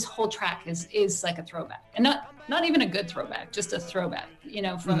this whole track is like a throwback, and not even a good throwback, just a throwback,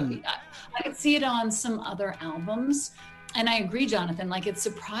 from I could see it on some other albums. And I agree, Jonathan, like it's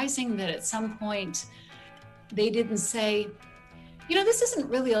surprising that at some point they didn't say, this isn't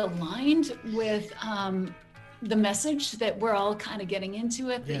really aligned with the message that we're all kind of getting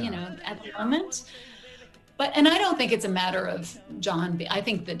into at the moment. And I don't think it's a matter of John. I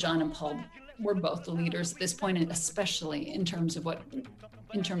think that John and Paul were both the leaders at this point, and especially in terms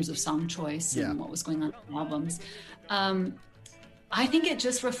of song choice and what was going on in the albums. I think it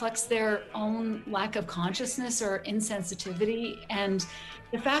just reflects their own lack of consciousness or insensitivity, and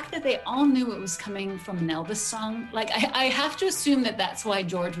the fact that they all knew it was coming from an Elvis song. Like I have to assume that that's why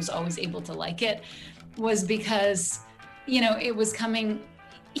George was always able to like it, was because it was coming.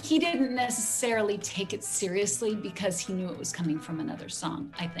 He didn't necessarily take it seriously because he knew it was coming from another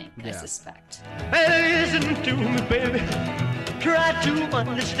song, I suspect. Listen to me, baby. Try to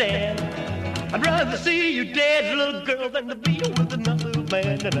understand. I'd rather see you dead, little girl, than to be with another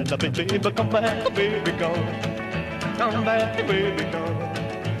man. And baby, come back, baby, come. Come back, baby, come.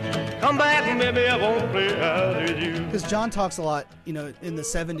 Come back, baby, I won't play out with you. Because John talks a lot, in the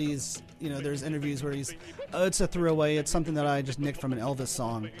 70s, there's interviews where he's, it's a throwaway, it's something that I just nicked from an Elvis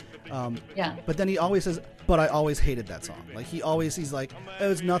song. But then he always says, but I always hated that song. Like he's like,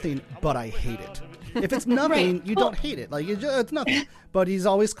 oh, it's nothing, but I hate it. If it's nothing, Right. you don't hate it. Like it's nothing. But he's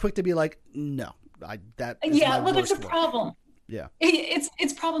always quick to be like, no, that is my there's a worst work. problem. Yeah.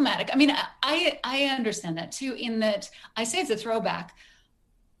 It's problematic. I mean, I understand that too, in that I say it's a throwback.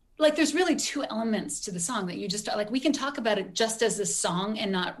 Like there's really two elements to the song that you just like, we can talk about it just as a song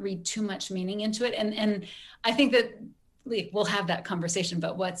and not read too much meaning into it. And I think that we'll have that conversation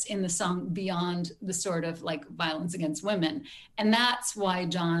about what's in the song beyond the sort of like violence against women. And that's why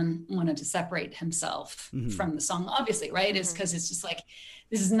John wanted to separate himself from the song, obviously, right? Is because it's just like,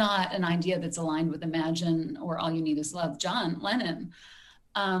 this is not an idea that's aligned with Imagine or All You Need Is Love, John Lennon.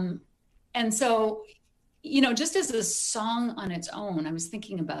 And so, just as a song on its own, I was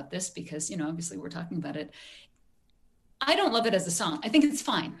thinking about this because, obviously we're talking about it. I don't love it as a song. I think it's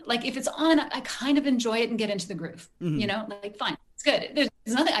fine. Like if it's on, I kind of enjoy it and get into the groove, like fine, it's good. There's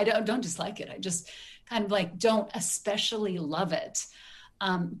nothing, I don't dislike it. I just kind of like don't especially love it.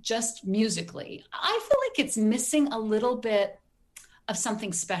 Just musically, I feel like it's missing a little bit of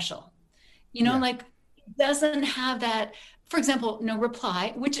something special, like doesn't have that, for example, No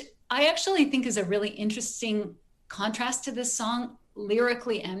Reply, which I actually think is a really interesting contrast to this song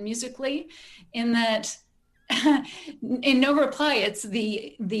lyrically and musically, in that in No Reply, it's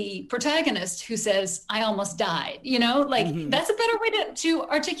the protagonist who says, I almost died, that's a better way to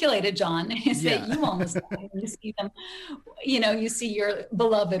articulate it, John, is that you almost died when you see them, you see your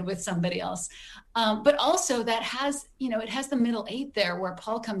beloved with somebody else. But also that has, it has the middle eight there where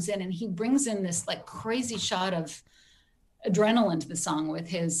Paul comes in and he brings in this like crazy shot of adrenaline to the song with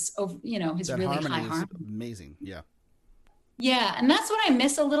his That really high harmony is harmony. amazing. Yeah. Yeah, and that's what I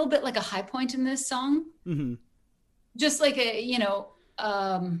miss a little bit, like a high point in this song. Just like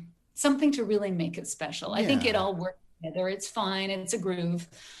something to really make it special. I think it all works together. It's fine. It's a groove.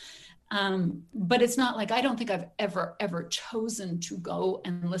 But it's not like, I don't think I've ever chosen to go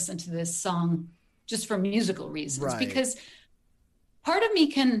and listen to this song just for musical reasons, Right. because part of me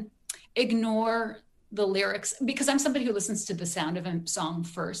can ignore the lyrics because I'm somebody who listens to the sound of a song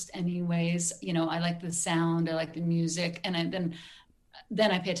first anyways. You know, I like the sound, I like the music, and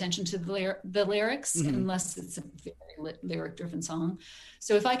then I pay attention to the lyrics, unless it's a very lyric driven song.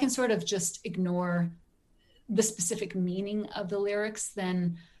 So if I can sort of just ignore the specific meaning of the lyrics,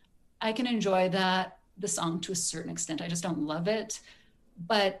 then I can enjoy the song to a certain extent. I just don't love it.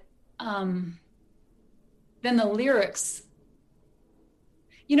 But then the lyrics,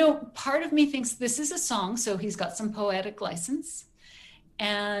 you know, part of me thinks this is a song, so he's got some poetic license,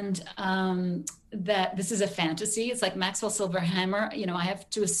 and that this is a fantasy. It's like Maxwell Silverhammer. You know, I have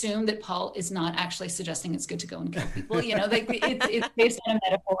to assume that Paul is not actually suggesting it's good to go and kill people. You know, like it's based on a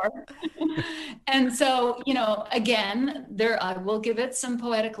metaphor. And so, you know, again, I will give it some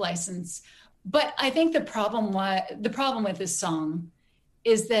poetic license. But I think the problem with this song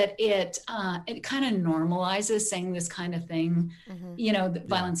is that it kind of normalizes saying this kind of thing, you know,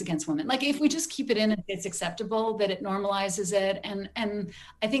 violence against women. Like if we just keep it in, it's acceptable, that it normalizes it. And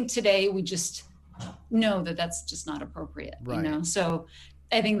I think today we just know that that's just not appropriate, Right. you know? So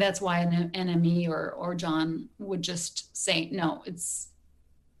I think that's why an NME or John would just say, no, it's,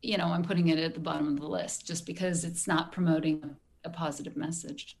 you know, I'm putting it at the bottom of the list just because it's not promoting a positive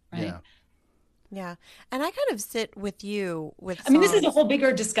message, right? Yeah. Yeah. And I kind of sit with you with I mean, this is a songs- whole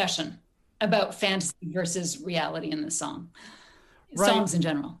bigger discussion about fantasy versus reality in the song. Right. Songs in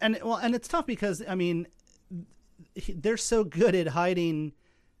general. And it's tough because, I mean, they're so good at hiding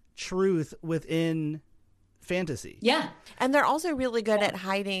truth within fantasy. Yeah. And they're also really good at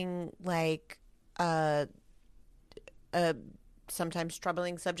hiding like sometimes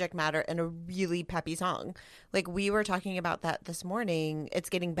troubling subject matter in a really peppy song. Like we were talking about that this morning. It's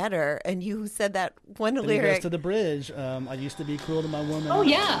getting better, and you said that one Then he goes lyric. to the bridge. I used to be cruel to my woman. Oh,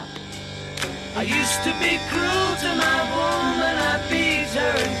 yeah. I used to be cruel to my woman. I beat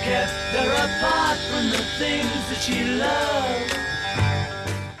her and kept her apart from the things that she loved.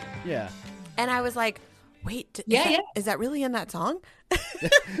 Yeah. And I was like, wait, Yeah. is that really in that song?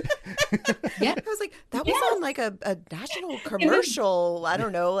 Yeah. I was like, that was on like a national commercial, I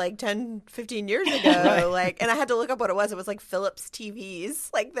don't know, like 10, 15 years ago. Like, and I had to look up what it was. It was like Philips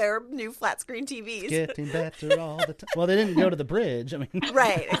TVs, like their new flat screen TVs. Getting better all the time. Well, they didn't go to the bridge. I mean,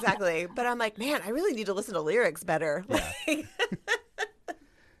 Right, exactly. But I'm like, man, I really need to listen to lyrics better. Like,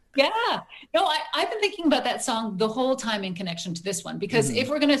 Yeah. No, I've been thinking about that song the whole time in connection to this one, because if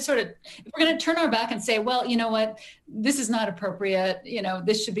we're going to turn our back and say, well, you know what, this is not appropriate, you know,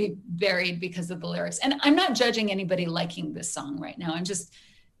 this should be buried because of the lyrics. And I'm not judging anybody liking this song right now. I'm just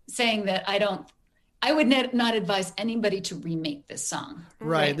saying that I would not advise anybody to remake this song.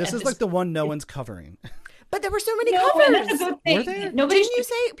 right. This is like the one no one's covering. but there were so many No, covers. and that's a good thing. Were there? Nobody Didn't you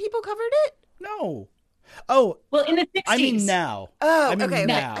should, say people covered it? No. Oh, well, in the 60s. I mean now. Oh, I mean okay.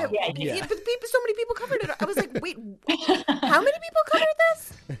 now. Yeah. But so many people covered it. I was like, wait, how many people covered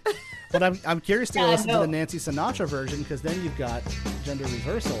this? But I'm curious to Yeah, listen to no. the Nancy Sinatra version, because then you've got gender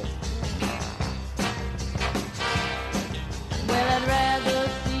reversal. Well, I'd rather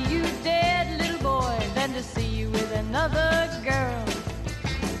see you dead, little boy, than to see you with another girl.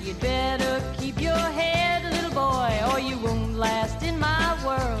 You'd better keep your head, little boy, or you won't last in my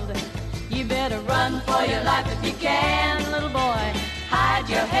world. You better run for your life if you can, little boy. Hide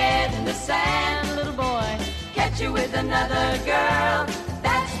your head in the sand, little boy. Catch you with another girl.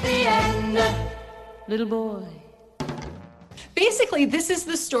 That's the end, little boy. Basically, this is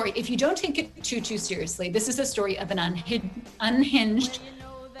the story. If you don't take it too seriously, this is a story of an unhinged,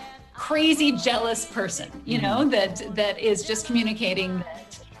 crazy, jealous person, you know, that is just communicating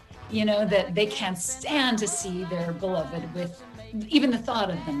that, you know, that they can't stand to see their beloved with even the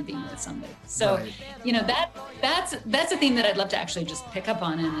thought of them being with somebody. So, Right. you know, that's a theme that I'd love to actually just pick up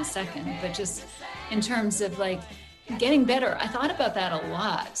on in a second. But just in terms of like getting better, I thought about that a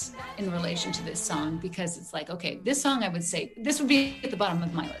lot in relation to this song, because it's like, okay, this song, I would say this would be at the bottom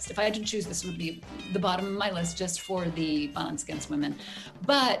of my list. If I had to choose, this would be the bottom of my list just for the violence against women.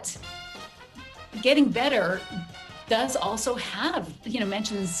 But getting better does also have, you know,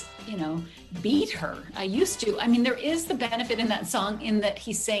 mentions, you know, beat her. I used to. I mean, there is the benefit in that song in that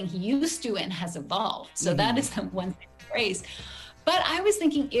he's saying he used to and has evolved. So that is the one thing to praise. But I was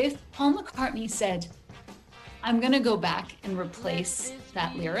thinking, if Paul McCartney said, I'm going to go back and replace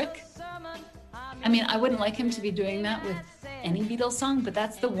that lyric, I mean, I wouldn't like him to be doing that with any Beatles song, but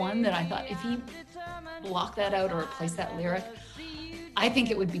that's the one that I thought if he blocked that out or replaced that lyric, I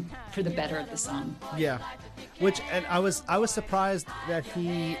think it would be for the better of the song. Yeah. And I was surprised that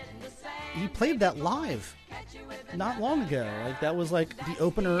he he played that live not long ago. Like that was like the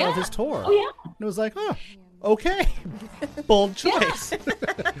opener of his tour. Oh yeah. And it was like, oh, okay, bold choice.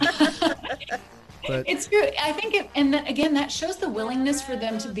 But it's true. I think and then, again, that shows the willingness for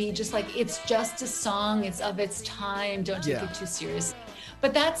them to be just like, it's just a song. It's of its time. Don't take it too seriously.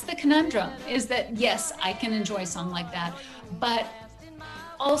 But that's the conundrum, is that, yes, I can enjoy a song like that. But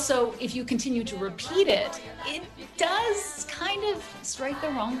also, if you continue to repeat it, it does kind of strike the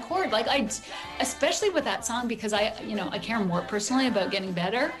wrong chord. Like especially with that song, because I care more personally about getting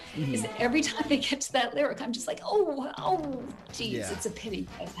better, is that every time they get to that lyric, I'm just like, oh, geez, it's a pity you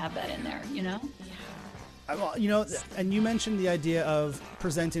guys have that in there, you know? Well, and you mentioned the idea of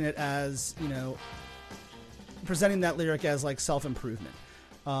presenting it as, presenting that lyric as like self-improvement.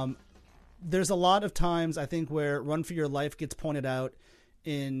 There's a lot of times, I think, where Run for Your Life gets pointed out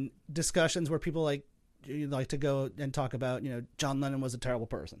in discussions where people like to go and talk about, John Lennon was a terrible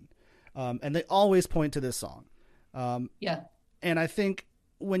person. And they always point to this song. And I think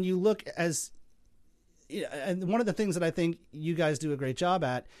when you look and one of the things that I think you guys do a great job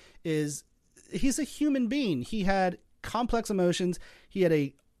at is he's a human being. He had complex emotions. He had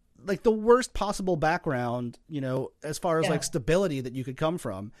the worst possible background, as far as like stability that you could come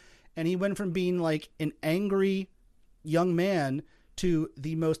from. And he went from being like an angry young man to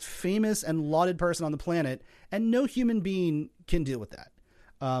the most famous and lauded person on the planet. And no human being can deal with that.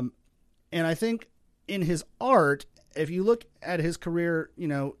 And I think in his art, if you look at his career,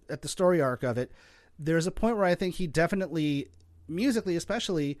 at the story arc of it, there's a point where I think he definitely, musically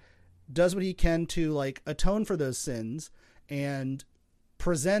especially, does what he can to like atone for those sins and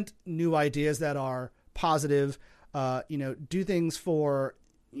present new ideas that are positive, do things for,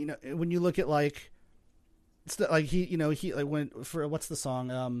 when you look at like, it's like what's the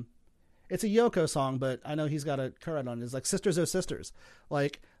song? It's a Yoko song, but I know he's got a current on it. It's like Sisters Oh Sisters.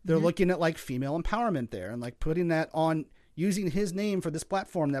 Like they're looking at like female empowerment there and like putting that on, using his name for this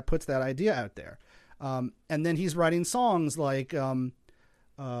platform that puts that idea out there. And then he's writing songs like,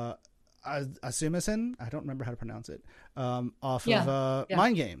 Asumasen, I don't remember how to pronounce it, off of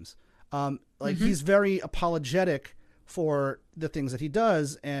Mind Games. He's very apologetic for the things that he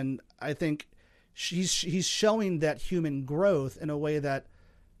does, and I think he's showing that human growth in a way that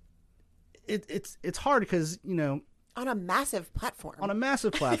it's hard because on a massive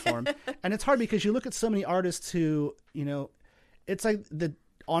platform. And it's hard because you look at so many artists who it's like the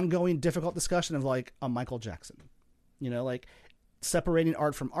ongoing difficult discussion of like a Michael Jackson, like separating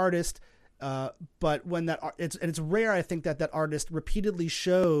art from artist. But when it's rare, I think that artist repeatedly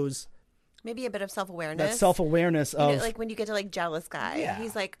shows maybe a bit of self-awareness. That self-awareness of like when you get to like Jealous Guy,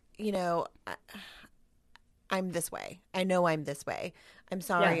 he's like, I'm this way. I know I'm this way. I'm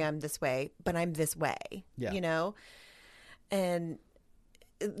sorry I'm this way, but I'm this way. And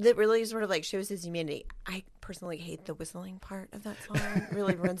that really sort of like shows his humanity. I personally hate the whistling part of that song. It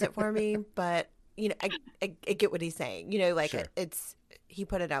really ruins it for me, but I get what he's saying. It's he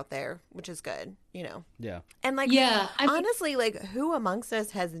put it out there, which is good. And like honestly, like who amongst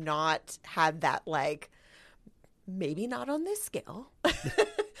us has not had that, like maybe not on this scale,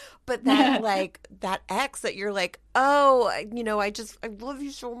 but that like that ex that you're like, oh, I love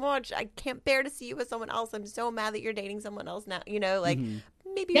you so much. I can't bear to see you with someone else. I'm so mad that you're dating someone else now.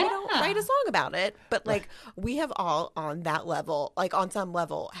 Maybe we don't write a song about it, but like we have all on that level, like on some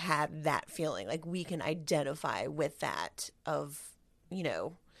level, had that feeling. Like we can identify with that of,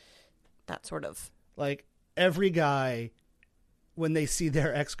 that sort of. Like every guy, when they see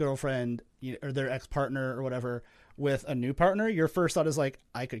their ex-girlfriend or their ex-partner or whatever with a new partner, your first thought is like,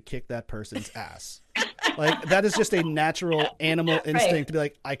 I could kick that person's ass. Like that is just a natural animal instinct to be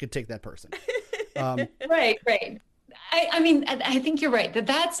like, I could take that person. Right. I mean, I think you're right.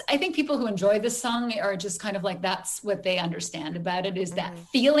 I think people who enjoy this song are just kind of like, that's what they understand about it, is that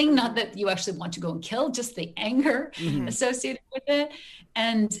feeling, not that you actually want to go and kill, just the anger associated with it.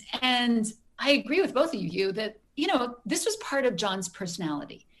 And I agree with both of you that, this was part of John's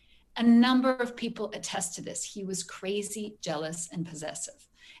personality. A number of people attest to this. He was crazy, jealous, and possessive.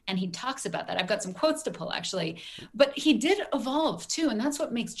 And he talks about that. I've got some quotes to pull, actually. But he did evolve, too. And that's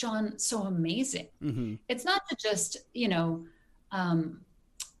what makes John so amazing. It's not to just,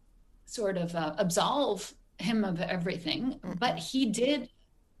 sort of absolve him of everything, but he did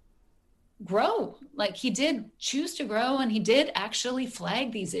grow. Like he did choose to grow, and he did actually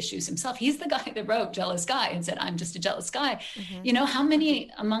flag these issues himself. He's the guy that wrote Jealous Guy and said, I'm just a jealous guy. How many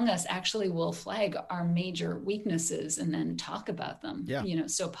among us actually will flag our major weaknesses and then talk about them,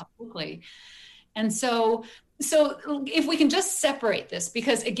 so publicly? And so if we can just separate this,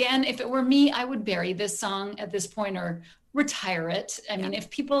 because again, if it were me, I would bury this song at this point, or retire it. I mean, if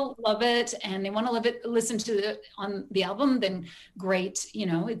people love it and they want to listen to it on the album, then great. You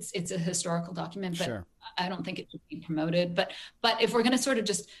know, it's a historical document, but Sure. I don't think it should be promoted. But if we're going to sort of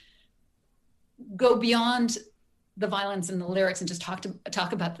just go beyond the violence and the lyrics and just talk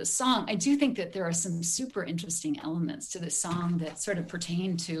about the song, I do think that there are some super interesting elements to this song that sort of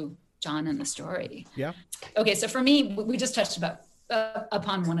pertain to John and the story. Yeah. Okay, so for me, we just touched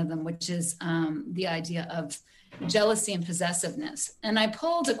upon one of them, which is the idea of jealousy and possessiveness. And I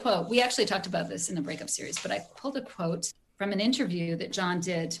pulled a quote. We actually talked about this in the breakup series, but I pulled a quote from an interview that John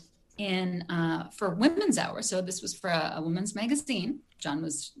did for Women's Hour. So this was for a women's magazine. John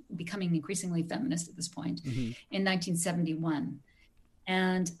was becoming increasingly feminist at this point in 1971.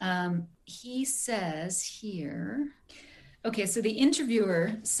 And he says here, okay, so the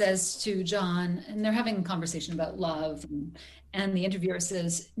interviewer says to John, and they're having a conversation about love, and the interviewer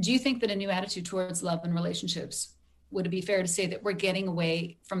says, do you think that a new attitude towards love and relationships, would it be fair to say that we're getting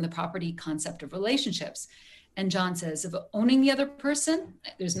away from the property concept of relationships? And John says, of owning the other person,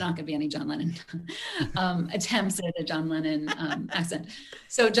 there's not going to be any John Lennon attempts at a John Lennon accent.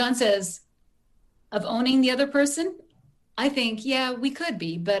 So John says, of owning the other person, I think, yeah, we could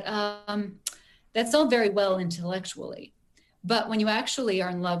be, but that's all very well intellectually. But when you actually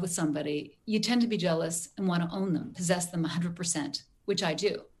are in love with somebody, you tend to be jealous and want to own them, possess them 100%, which I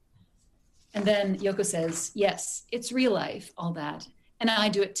do. And then Yoko says, yes, it's real life, all that. And I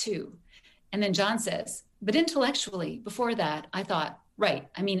do it too. And then John says, but intellectually, before that, I thought, right,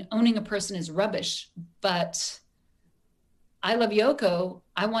 I mean, owning a person is rubbish, but I love Yoko.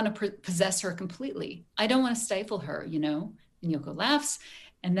 I want to possess her completely. I don't want to stifle her, you know? And Yoko laughs.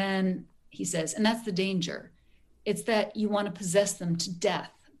 And then he says, and that's the danger. It's that you want to possess them to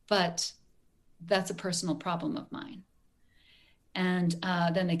death, but that's a personal problem of mine. And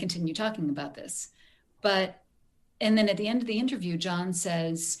then they continue talking about this. And then at the end of the interview, John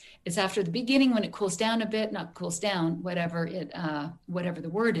says, it's after the beginning when it cools down a bit, not cools down, whatever the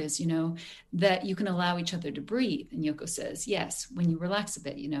word is, you know, that you can allow each other to breathe. And Yoko says, yes, when you relax a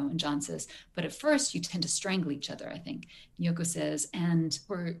bit, you know, and John says, but at first you tend to strangle each other, I think. And Yoko says, and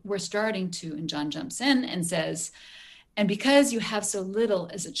we're starting to, and John jumps in and says, and because you have so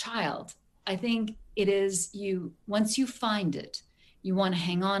little as a child, I think it is once you find it, you want to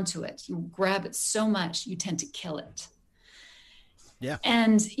hang on to it. You grab it so much, you tend to kill it. Yeah.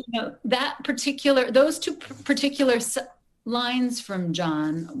 And, you know, those two particular lines from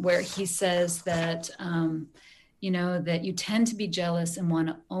John, where he says that, you know, that you tend to be jealous and want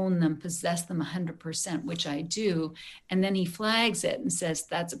to own them, possess them 100%, which I do. And then he flags it and says,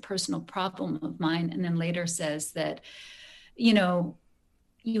 that's a personal problem of mine. And then later says that, you know,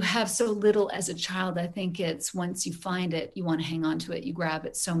 you have so little as a child. I think it's once you find it, you want to hang on to it. You grab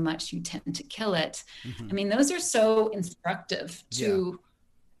it so much, you tend to kill it. Mm-hmm. I mean, those are so instructive to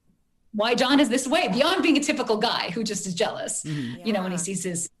why John is this way, beyond being a typical guy who just is jealous. Mm-hmm. Yeah. You know, when he sees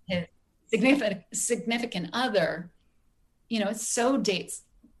his significant other, you know, it so dates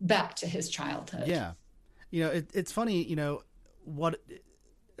back to his childhood. Yeah. You know, it's funny, you know,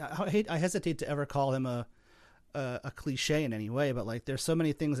 I hesitate to ever call him a cliche in any way, but like there's so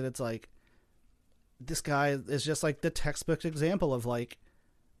many things that it's like this guy is just like the textbook example of like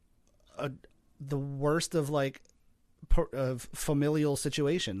the worst of like of familial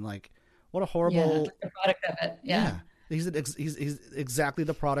situation. Like what a horrible the product of it. Yeah. He's exactly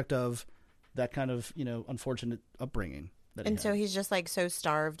the product of that kind of, you know, unfortunate upbringing. So he's just like so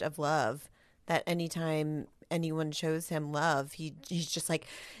starved of love that anytime anyone shows him love, he's just like,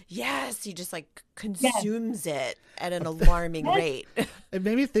 yes, he just like consumes it at an alarming rate. It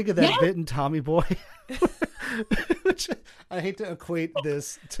made me think of that bit in Tommy Boy. Which I hate to equate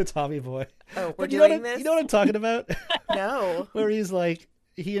this to Tommy Boy. Oh, we're doing this? You know what I'm talking about? No. Where he's like,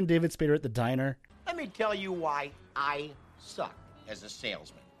 he and David Spade are at the diner. Let me tell you why I suck as a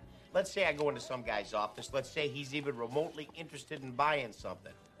salesman. Let's say I go into some guy's office. Let's say he's even remotely interested in buying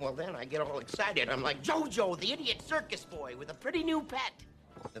something. Well, then I get all excited. I'm like, Jojo, the idiot circus boy with a pretty new pet.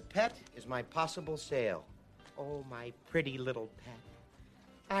 The pet is my possible sale. Oh, my pretty little pet.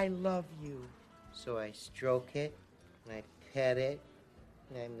 I love you. So I stroke it, and I pet it,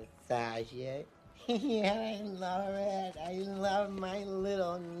 and I massage it. Yeah, I love it. I love my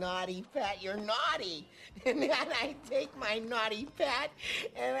little naughty pet. You're naughty. And then I take my naughty pet,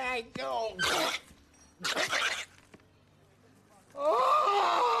 and I go...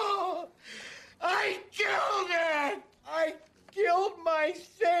 Oh! I killed it! I killed my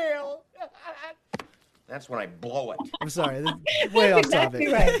sale! That's when I blow it. I'm sorry, way off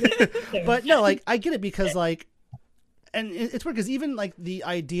topic. Right. But no, like I get it because like and it's weird because even like the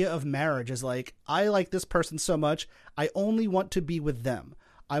idea of marriage is like, I like this person so much, I only want to be with them.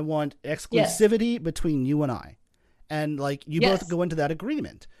 I want exclusivity between you and I. And like you both go into that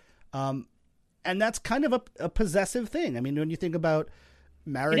agreement. And that's kind of a possessive thing. I mean, when you think about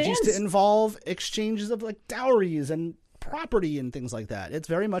marriage used to involve exchanges of like dowries and property and things like that. It's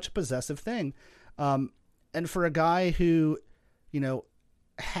very much a possessive thing. And for a guy who, you know,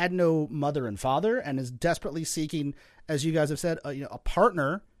 had no mother and father and is desperately seeking, as you guys have said, a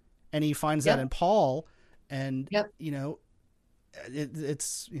partner, and he finds that in Paul, and you know,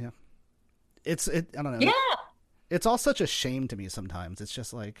 it's I don't know. Yeah. It's all such a shame to me sometimes. It's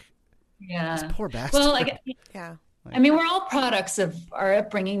just like, this poor bastard. Well, I mean, we're all products of our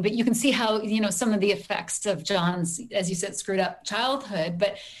upbringing, but you can see how, you know, some of the effects of John's, as you said, screwed up childhood.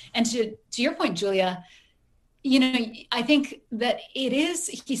 And to your point, Julia, you know, I think that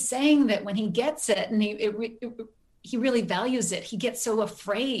he's saying that when he gets it and he really values it, he gets so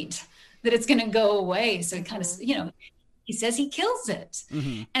afraid that it's going to go away. So he kind of, you know, he says he kills it.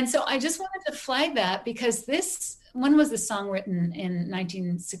 Mm-hmm. And so I just wanted to flag that because when was this song written? In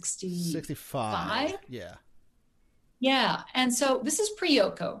 1965? Yeah. Yeah. And so this is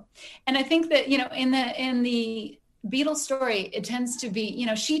pre-Yoko. And I think that, you know, in the Beatles story, it tends to be, you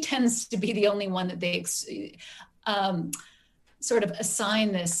know, she tends to be the only one that they sort of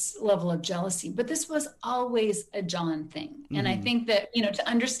assign this level of jealousy. But this was always a John thing. Mm-hmm. And I think that, you know, to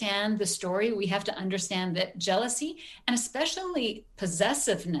understand the story, we have to understand that jealousy and especially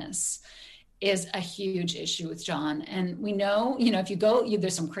possessiveness is a huge issue with John. And we know, you know, if you go,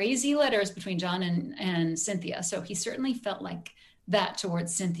 there's some crazy letters between John and Cynthia. So he certainly felt like that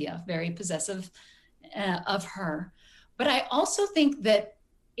towards Cynthia, very possessive of her. But I also think that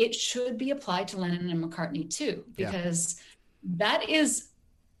it should be applied to Lennon and McCartney too, because that is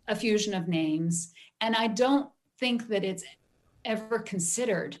a fusion of names. And I don't think that it's ever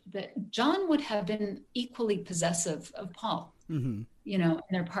considered that John would have been equally possessive of Paul, you know, in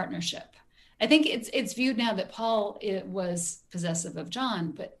their partnership. I think it's viewed now that Paul was possessive of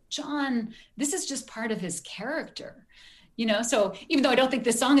John, but John, this is just part of his character, you know? So even though I don't think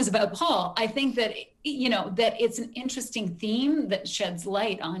this song is about Paul, I think that, you know, that it's an interesting theme that sheds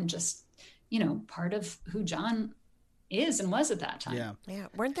light on just, you know, part of who John is and was at that time. Yeah.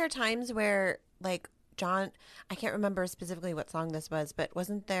 Weren't there times where like John, I can't remember specifically what song this was, but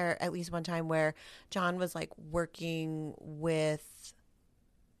wasn't there at least one time where John was like working with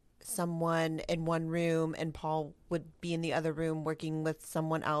someone in one room and Paul would be in the other room working with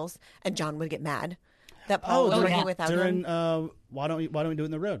someone else, and John would get mad that Paul was working without him? Why don't we do it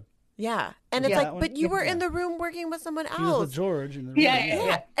in the road? Yeah. And it's like, but you were in the room working with someone else. He was with George in the room.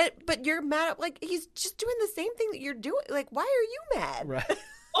 Yeah. But you're mad at, like, he's just doing the same thing that you're doing. Like, why are you mad? Right.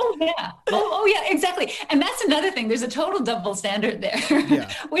 Oh yeah. Oh yeah, exactly. And that's another thing. There's a total double standard there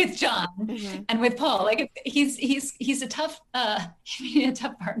with John and with Paul. Like he's a tough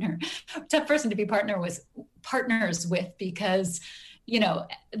tough partner, tough person to be partners with because, you know,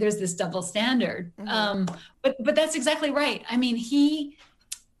 there's this double standard. But that's exactly right. I mean, in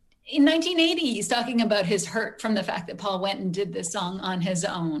 1980, he's talking about his hurt from the fact that Paul went and did this song on his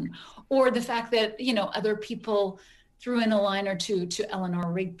own, or the fact that, you know, other people threw in a line or two to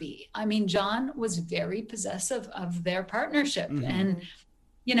Eleanor Rigby. I mean, John was very possessive of their partnership, and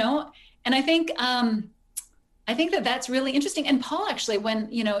you know, and I think that that's really interesting. And Paul actually,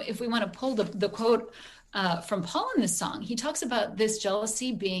 when, you know, if we want to pull the quote from Paul in this song, he talks about this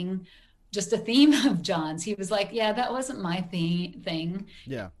jealousy being just a theme of John's. He was like, yeah, that wasn't my thing.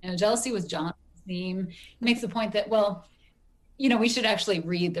 Yeah, you know, jealousy was John's theme. He makes the point that, well, you know, we should actually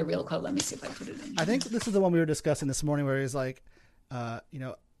read the real quote. Let me see if I put it in. I think this is the one we were discussing this morning where he's like, you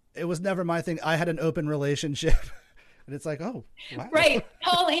know, it was never my thing. I had an open relationship. And it's like, oh, wow. Right.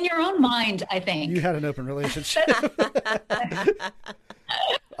 Paul, in your own mind, I think. You had an open relationship.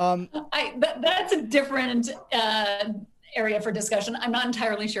 That's a different area for discussion. I'm not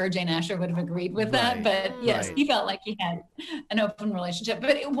entirely sure Jane Asher would have agreed with that, but yes, he felt like he had an open relationship,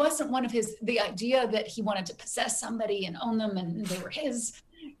 but it wasn't one of the idea that he wanted to possess somebody and own them and they were his.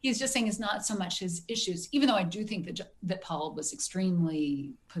 He's just saying it's not so much his issues, even though I do think that Paul was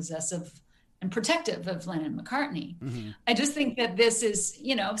extremely possessive and protective of Lennon and McCartney. I just think that this is,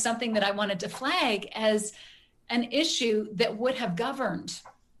 you know, something that I wanted to flag as an issue that would have governed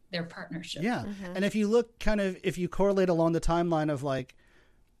their partnership. Yeah. And if you look if you correlate along the timeline of like,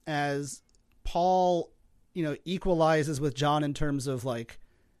 as Paul, you know, equalizes with John in terms of like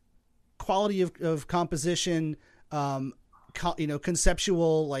quality of composition, you know,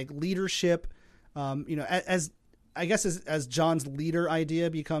 conceptual, like leadership, you know, as I guess as John's leader idea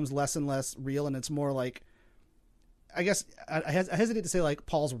becomes less and less real, and it's more like I guess I hesitate to say like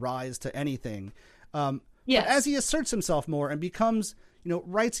Paul's rise to anything. Yes. But as he asserts himself more and becomes,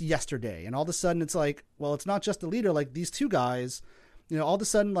 writes Yesterday, and all of a sudden it's like, well, it's not just the leader, like these two guys, all of a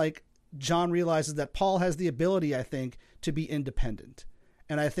sudden, like John realizes that Paul has the ability, I think, to be independent.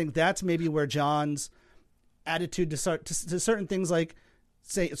 And I think that's maybe where John's attitude to certain things, like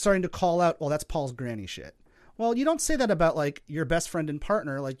starting to call out, well, that's Paul's granny shit. Well, you don't say that about like your best friend and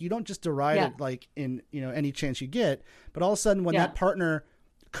partner. Like you don't just deride it like in, any chance you get, but all of a sudden when that partner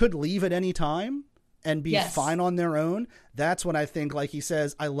could leave at any time and be fine on their own, that's when I think, like he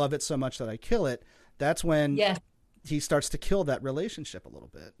says, I love it so much that I kill it. That's when he starts to kill that relationship a little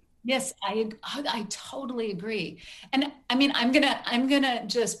bit. Yes, I totally agree. And I mean, I'm gonna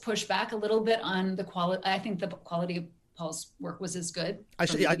just push back a little bit on the quality. I think the quality of Paul's work was as good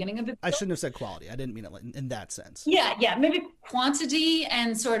from the beginning of it. I shouldn't have said quality. I didn't mean it in that sense. Yeah, maybe quantity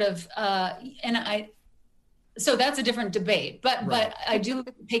and sort of, so that's a different debate. But I do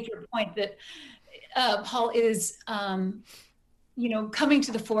take your point that Paul is, coming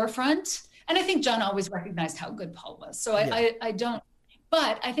to the forefront. And I think John always recognized how good Paul was. So I don't,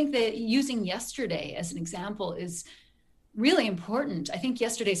 but I think that using Yesterday as an example is really important. I think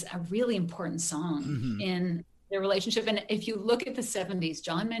Yesterday's a really important song in their relationship. And if you look at the 70s,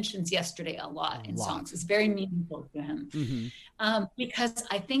 John mentions Yesterday a lot in songs. It's very meaningful to him because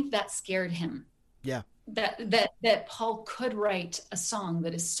I think that scared him. Yeah. That Paul could write a song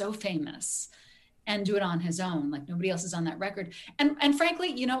that is so famous and do it on his own, like nobody else is on that record. And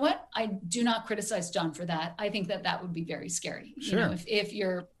frankly, you know what? I do not criticize John for that. I think that would be very scary. Sure. If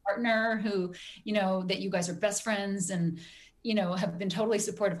your partner who, that you guys are best friends and, have been totally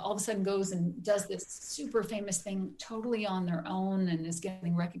supportive, all of a sudden goes and does this super famous thing totally on their own and is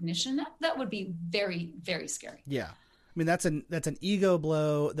getting recognition, that would be very, very scary. Yeah. I mean, that's an ego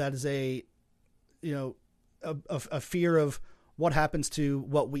blow. That is a fear of what happens to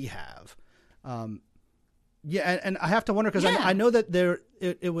what we have. And I have to wonder, because I know that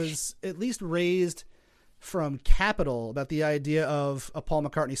it was at least raised from Capitol about the idea of a Paul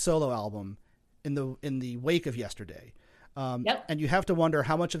McCartney solo album in the wake of Yesterday. And you have to wonder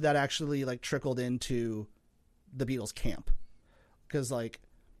how much of that actually like trickled into the Beatles camp, because like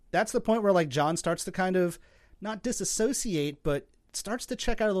that's the point where like John starts to kind of not disassociate, but starts to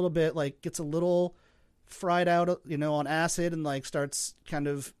check out a little bit, like gets a little fried out, on acid, and like starts kind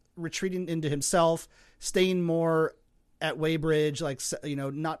of retreating into himself, staying more at Weybridge, like,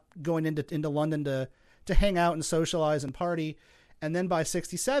 not going into London to hang out and socialize and party. And then by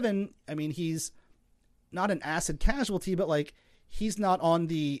 67, I mean, he's not an acid casualty, but like he's not on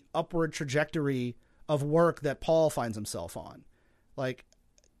the upward trajectory of work that Paul finds himself on. Like,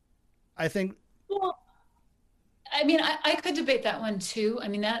 I think. Well, I mean, I could debate that one too. I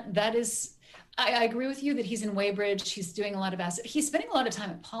mean, that is, I agree with you that he's in Weybridge. He's doing a lot of acid. He's spending a lot of time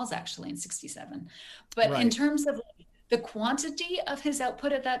at Paul's actually in 67. But in terms of the quantity of his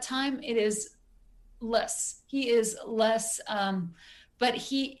output at that time, it is less. He is less, but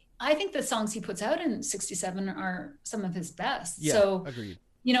I think the songs he puts out in 67 are some of his best. Yeah, so, agreed.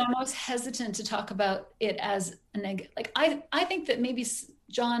 I'm always hesitant to talk about it as a negative. Like, I think that maybe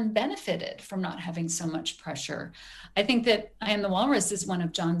John benefited from not having so much pressure. I think that I Am the Walrus is one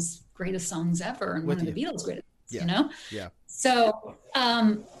of John's greatest songs ever and one of the Beatles' greatest, Yeah. So,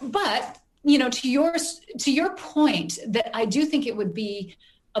 but, to your point, that I do think it would be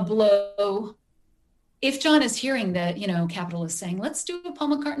a blow if John is hearing that, Capitol is saying, let's do a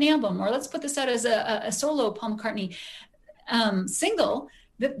Paul McCartney album, or let's put this out as a solo Paul McCartney single,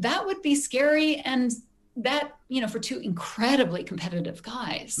 that would be scary. And that, for two incredibly competitive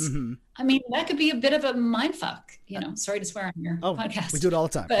guys, I mean, that could be a bit of a mindfuck, sorry to swear on your podcast. We do it all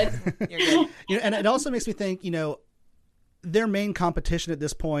the time. But You're good. And it also makes me think, their main competition at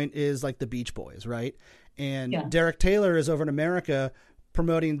this point is like the Beach Boys, right? And Derek Taylor is over in America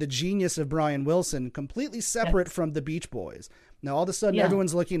promoting the genius of Brian Wilson, completely separate from the Beach Boys. Now, all of a sudden,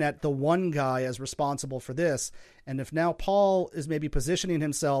 everyone's looking at the one guy as responsible for this. And if now Paul is maybe positioning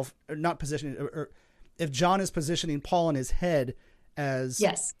himself, or not positioning, or if John is positioning Paul in his head as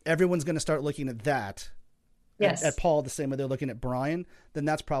everyone's going to start looking at that, at Paul the same way they're looking at Brian, then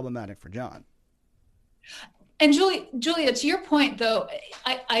that's problematic for John. And Julia, to your point, though,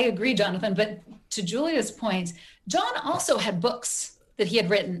 I agree, Jonathan, but to Julia's point, John also had books that he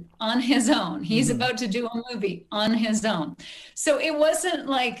had written on his own. He's about to do a movie on his own. So it wasn't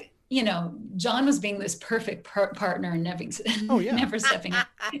like, John was being this perfect partner and never stepping in.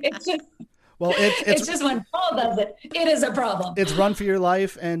 It's just, it's just when Paul does it, it is a problem. It's Run for Your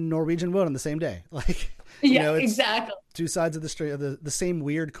Life and Norwegian Wood on the same day. Like, it's exactly. two sides of the same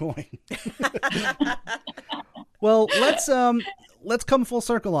weird coin. Well, let's come full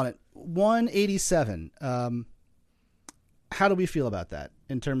circle on it. 187. How do we feel about that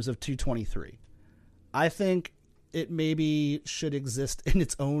in terms of 223? I think it maybe should exist in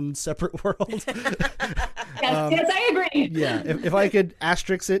its own separate world. Yes, I agree. Yeah, if I could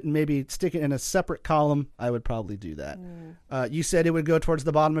asterisk it and maybe stick it in a separate column, I would probably do that. You said it would go towards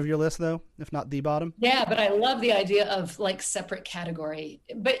the bottom of your list, though, if not the bottom. Yeah, but I love the idea of like separate category.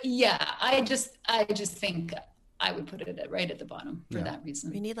 But yeah, I just think I would put it right at the bottom for that reason.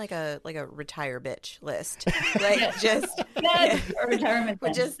 We need like a retire bitch list. Like just a retirement.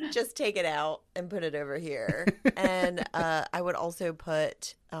 But just take it out and put it over here. And I would also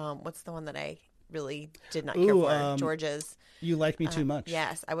put what's the one that I really did not care for? George's You Like Me Too Much.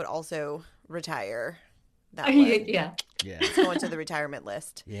 Yes, I would also retire that one. one. Yeah. It's going to the retirement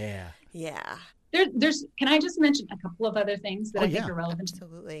list. Yeah. Yeah. There's can I just mention a couple of other things that I think are relevant?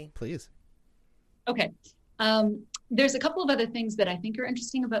 Absolutely. Please. Okay. There's a couple of other things that I think are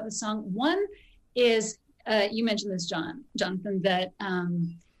interesting about the song. One is, you mentioned this, Jonathan, that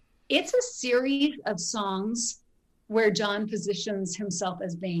it's a series of songs where John positions himself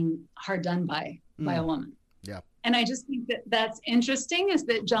as being hard done by a woman. Yeah. And I just think that that's interesting, is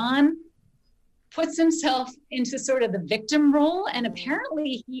that John puts himself into sort of the victim role, and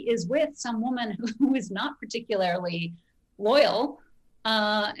apparently he is with some woman who is not particularly loyal,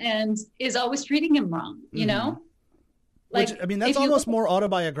 and is always treating him wrong, you know? Like, which, I mean, that's almost more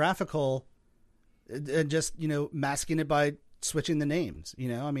autobiographical, and just, masking it by switching the names,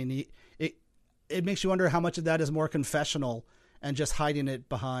 I mean, it makes you wonder how much of that is more confessional and just hiding it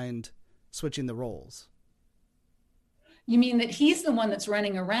behind switching the roles. You mean that he's the one that's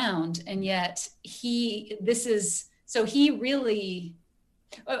running around, and yet he really,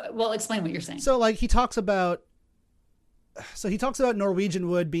 well, explain what you're saying. So like he talks about Norwegian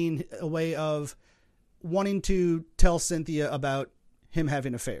Wood being a way of wanting to tell Cynthia about him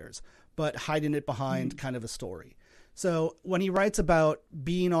having affairs, but hiding it behind kind of a story. So when he writes about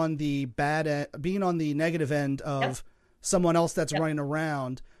being on the negative end of someone else that's running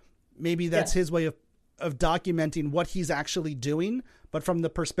around, maybe that's his way of documenting what he's actually doing, but from the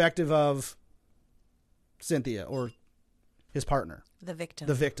perspective of Cynthia or his partner. The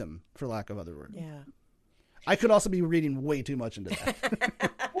victim, for lack of other word. Yeah. I could also be reading way too much into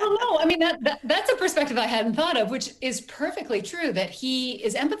that. Well, no, I mean, that's a perspective I hadn't thought of, which is perfectly true, that he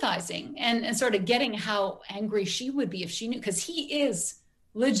is empathizing and sort of getting how angry she would be if she knew, because he is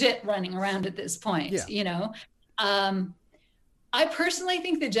legit running around at this point, I personally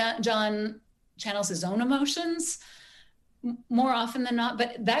think that John channels his own emotions more often than not,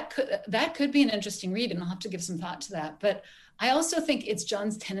 but that could be an interesting read, and I'll have to give some thought to that. But I also think it's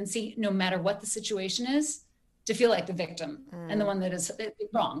John's tendency, no matter what the situation is, to feel like the victim and the one that is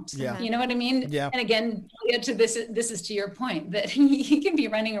wronged. Yeah. You know what I mean? Yeah. And again, to this is to your point, that he can be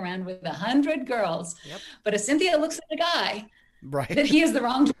running around with 100 girls, but if Cynthia looks at the guy, right, that he is the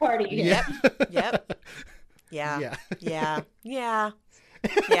wronged party here. Yep. Yeah.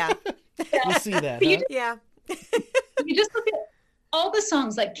 You see that, huh? You just look at all the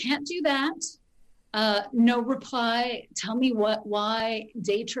songs, like Can't Do That, No Reply, Tell Me Why,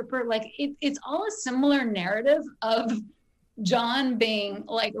 Day Tripper. Like it's all a similar narrative of John being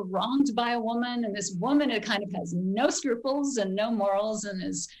like wronged by a woman, and this woman who kind of has no scruples and no morals,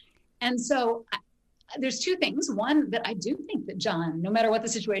 and so there's two things. One, that I do think that John, no matter what the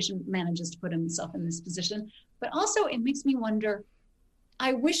situation, manages to put himself in this position, but also it makes me wonder,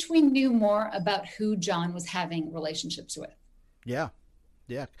 I wish we knew more about who John was having relationships with. Yeah.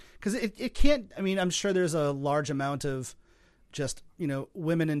 Because it can't, I mean, I'm sure there's a large amount of just,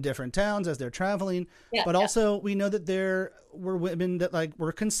 women in different towns as they're traveling, but also we know that there were women that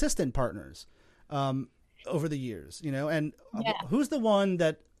were consistent partners over the years, and who's the one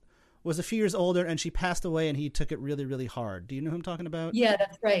that was a few years older and she passed away and he took it really, really hard. Do you know who I'm talking about? Yeah,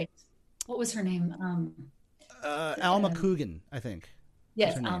 that's right. What was her name? Alma Coogan, I think.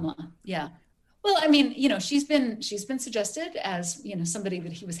 Yes, Alma. Yeah. Well, I mean, she's been suggested as, somebody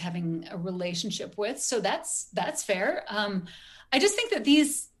that he was having a relationship with. So that's fair. I just think that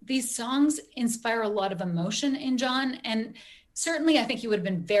these songs inspire a lot of emotion in John. And certainly I think he would have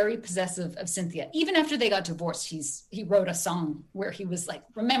been very possessive of Cynthia. Even after they got divorced, he wrote a song where he was like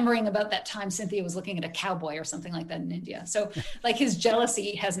remembering about that time Cynthia was looking at a cowboy or something like that in India. So like his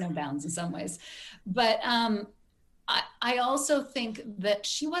jealousy has no bounds in some ways. But I also think that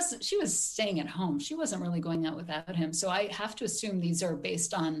she was staying at home. She wasn't really going out without him. So I have to assume these are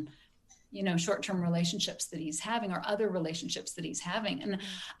based on, short-term relationships that he's having or other relationships that he's having. And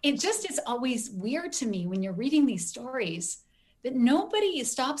it just is always weird to me when you're reading these stories that nobody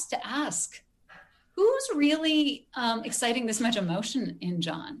stops to ask, who's really exciting this much emotion in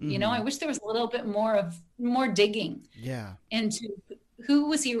John? You know, I wish there was a little bit more digging into who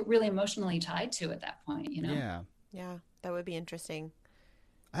was he really emotionally tied to at that point, you know? Yeah, that would be interesting.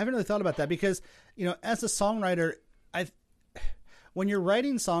 I haven't really thought about that because, you know, as a songwriter, when you're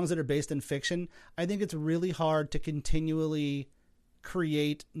writing songs that are based in fiction, I think it's really hard to continually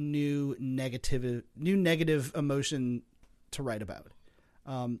create new negative emotion to write about.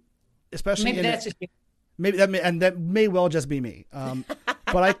 Especially maybe that's just that may well just be me.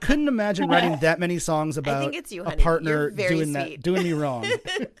 But I couldn't imagine writing that many songs about a partner doing me wrong.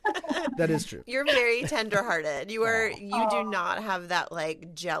 That is true. You're very tenderhearted. You do not have that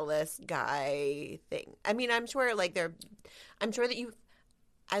like jealous guy thing. I mean, I'm sure that you,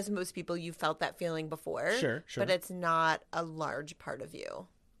 as most people, you felt that feeling before. Sure. But it's not a large part of you.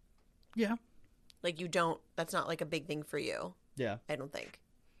 Yeah. Like that's not like a big thing for you. Yeah. I don't think.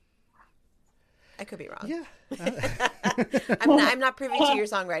 I could be wrong. Yeah. I'm not privy to your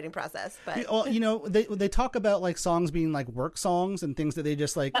songwriting process, but well, you know, they talk about like songs being like work songs and things that they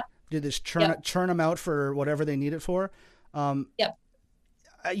just like do this churn them out for whatever they need it for.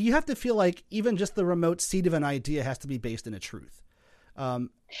 You have to feel like even just the remote seed of an idea has to be based in a truth. I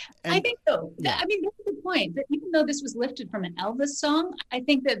think so. Yeah. I mean, that's a good point. That even though this was lifted from an Elvis song, I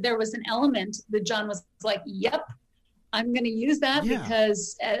think that there was an element that John was like, "Yep, I'm going to use that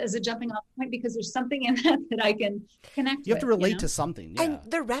because as a jumping off point, because there's something in that I can connect. You have to relate to something." Yeah. And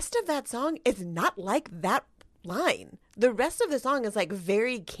the rest of that song is not like that line. The rest of the song is like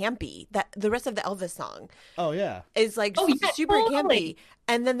very campy. That the rest of the Elvis song, is like super campy.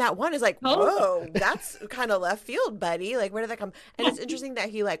 And then that one is like, whoa, that's kind of left field, buddy. Like, where did that come? And it's interesting that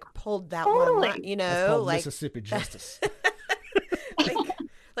he like pulled that one line, you know, that's called like Mississippi Justice.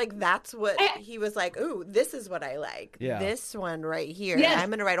 Like that's what he was like. Ooh, this is what I like. Yeah. This one right here. Yes. I'm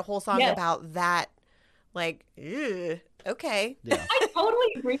gonna write a whole song about that. Like, okay. Yeah. I totally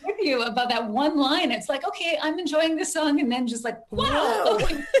agree with you about that one line. It's like, okay, I'm enjoying this song, and then just like, wow,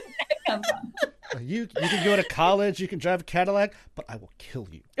 okay, where did that come from? You can go to college, you can drive a Cadillac, but I will kill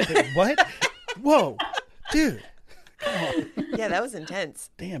you. Wait, what? Whoa, dude. Come on. Yeah, that was intense.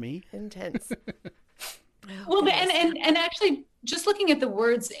 Damn-y. Intense. Well, and actually, just looking at the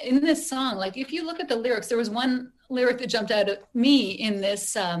words in this song, like if you look at the lyrics, there was one lyric that jumped out at me in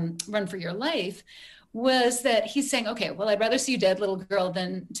this Run for Your Life, was that he's saying, okay, well, I'd rather see you dead, little girl,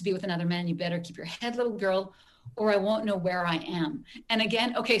 than to be with another man. You better keep your head, little girl, or I won't know where I am. And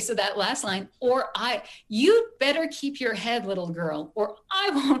again, okay, so that last line, you better keep your head, little girl, or I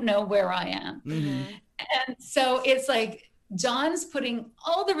won't know where I am. Mm-hmm. And so it's like John's putting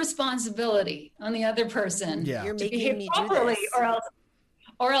all the responsibility on the other person You're to making behave me properly, do this.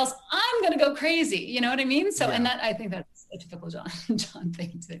 or else I'm going to go crazy. You know what I mean? So, and that, I think that's a typical John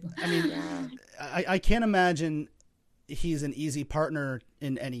thing too. I mean, I can't imagine he's an easy partner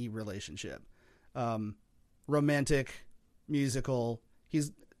in any relationship. Romantic, musical.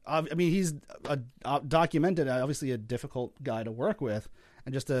 He's documented, obviously a difficult guy to work with,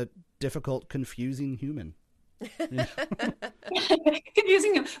 and just a difficult, confusing human.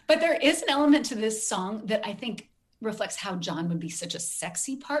 Confusing him. But there is an element to this song that I think reflects how John would be such a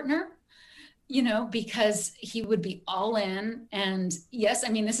sexy partner, you know, because he would be all in. And yes, I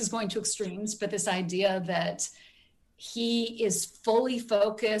mean, this is going to extremes, but this idea that he is fully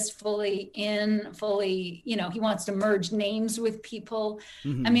focused, fully in, fully, you know, he wants to merge names with people.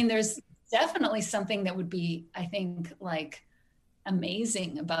 Mm-hmm. I mean, there's definitely something that would be, I think, like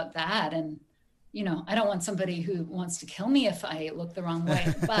amazing about that. And, you know, I don't want somebody who wants to kill me if I look the wrong way,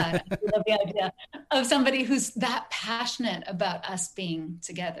 but I love the idea of somebody who's that passionate about us being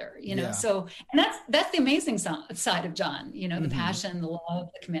together, you know? So, and that's the amazing side of John, you know, the passion, the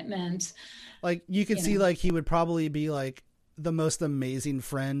love, the commitment. Like you could see like he would probably be like the most amazing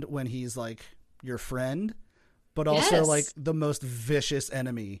friend when he's like your friend, but also like the most vicious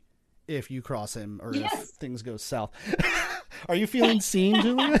enemy if you cross him or if things go south. Are you feeling seen,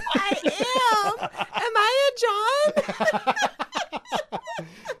 Julia? I am. Am I a John?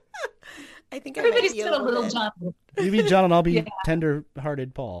 I think Everybody's I might be got a little John. You be John and I'll be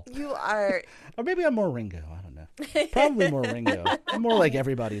tender-hearted Paul. You are. Or maybe I'm more Ringo. I don't know. Probably more Ringo. I'm more like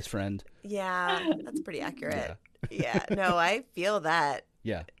everybody's friend. Yeah, that's pretty accurate. Yeah. No, I feel that.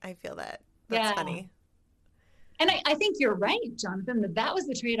 Yeah. I feel that. That's funny. And I think you're right, Jonathan, that was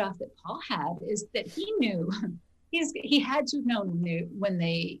the trade-off that Paul had, is that he knew, he had to have known when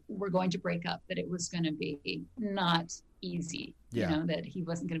they were going to break up that it was going to be not easy, you know, that he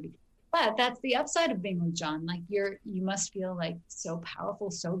wasn't going to be. But that's the upside of being with John. Like you must feel like so powerful,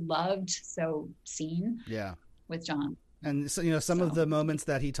 so loved, so seen with John. And so, you know, some of the moments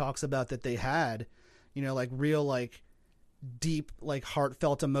that he talks about that they had, you know, like real, like deep, like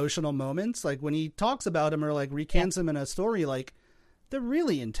heartfelt, emotional moments. Like when he talks about him or like recants him in a story, like they're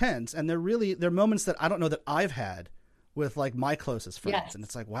really intense, and they're moments that I don't know that I've had with like my closest friends. Yes. And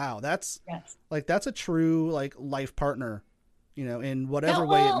it's like, wow, that's Yes. like, that's a true like life partner, you know, in whatever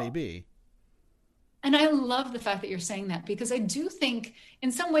way it may be. And I love the fact that you're saying that, because I do think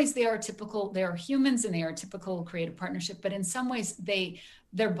in some ways they are humans and they are a typical creative partnership, but in some ways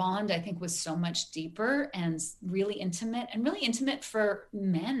their bond, I think, was so much deeper and really intimate for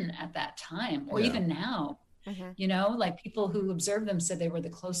men at that time, or even now. You know, like people who observed them said they were the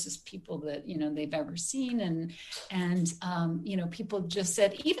closest people that, you know, they've ever seen. And you know, people just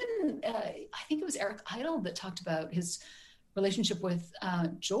said, even, I think it was Eric Idle that talked about his relationship with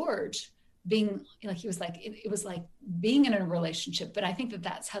George being like, he was like, it was like being in a relationship. But I think that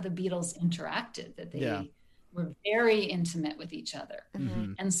that's how the Beatles interacted, that they were very intimate with each other.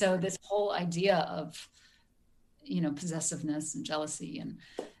 And so this whole idea of, you know, possessiveness and jealousy and,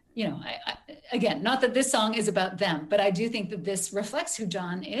 you know, I again, not that this song is about them, but I do think that this reflects who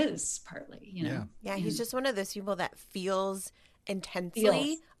John is partly, you know. Yeah, he's just one of those people that feels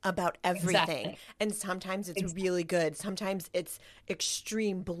intensely about everything. Exactly. And sometimes it's really good. Sometimes it's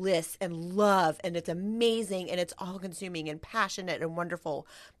extreme bliss and love, and it's amazing, and it's all consuming and passionate and wonderful.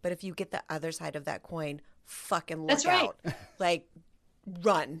 But if you get the other side of that coin, fucking look out. Like,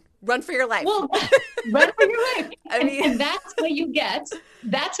 run for your life. Well, run for your life. I mean, and that's what you get.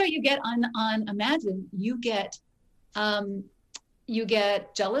 That's what you get on Imagine. You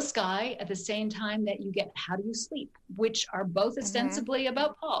get Jealous Guy at the same time that you get How Do You Sleep, which are both ostensibly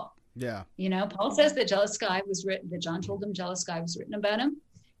about Paul. Yeah. You know, Paul says that Jealous Guy was written, that John told him Jealous Guy was written about him.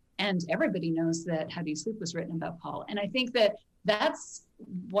 And everybody knows that How Do You Sleep was written about Paul. And I think that that's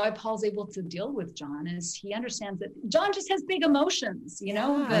why Paul's able to deal with John, is he understands that John just has big emotions, you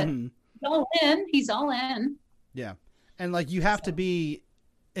know, but he's all in. Yeah. And like, you have to be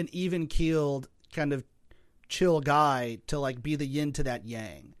an even keeled kind of chill guy to like be the yin to that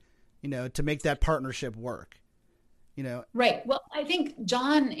yang, you know, to make that partnership work, you know? Right. Well, I think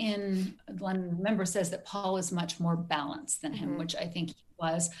John in Glenn Remember says that Paul is much more balanced than him, which I think he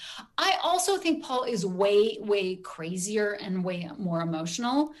was. I also think Paul is way, way crazier and way more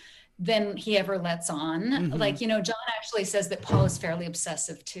emotional than he ever lets on. Like, you know, John actually says that Paul is fairly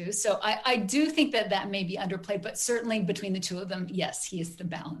obsessive too. So I do think that may be underplayed, but certainly between the two of them, yes, he is the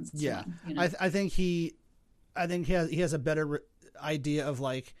balanced one, you know? I think he has a better idea of,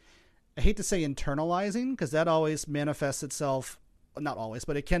 like, I hate to say internalizing, because that always manifests itself, not always,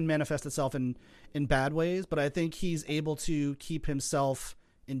 but it can manifest itself in bad ways. But I think he's able to keep himself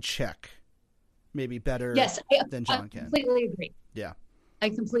in check maybe better than John can. I completely agree. Yeah. I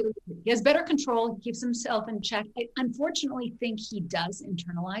completely agree. He has better control. He keeps himself in check. I unfortunately think he does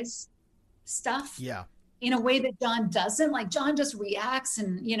internalize stuff. Yeah. In a way that John doesn't. Like, John just reacts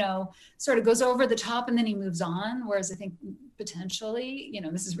and, you know, sort of goes over the top and then he moves on. Whereas I think potentially, you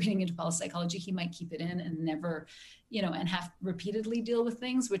know, this is reading into Paul's psychology, he might keep it in and never, you know, and have repeatedly deal with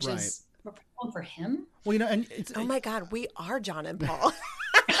things, which is a problem for him. Well, you know, and oh my God, we are John and Paul.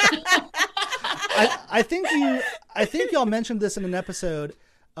 I think y'all mentioned this in an episode.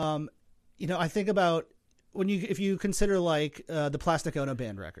 You know, I think about if you consider like the Plastic Ono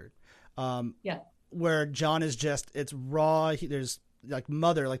Band record. Where John is just, it's raw. There's like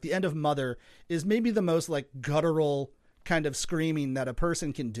Mother, like the end of Mother is maybe the most like guttural kind of screaming that a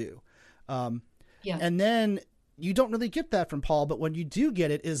person can do. And then you don't really get that from Paul, but when you do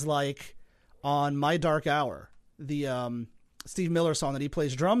get it is like on My Dark Hour, the Steve Miller song that he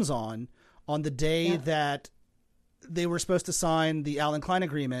plays drums on the day that they were supposed to sign the Alan Klein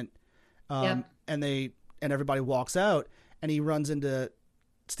agreement. And everybody walks out and he runs into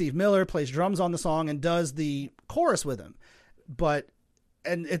Steve Miller, plays drums on the song and does the chorus with him.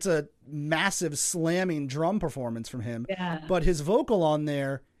 And it's a massive slamming drum performance from him. But his vocal on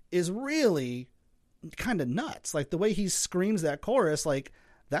there is really kind of nuts. Like the way he screams that chorus, like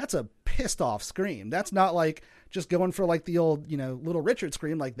that's a pissed off scream. That's not like just going for like the old, you know, Little Richard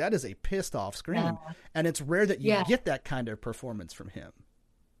scream. Like that is a pissed off scream. And it's rare that you get that kind of performance from him.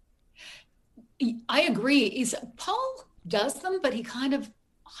 I agree. Paul does them, but he kind of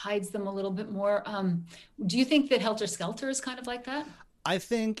hides them a little bit more. Do you think that Helter Skelter is kind of like that? I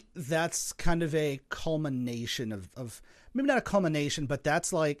think that's kind of a culmination of maybe not a culmination, but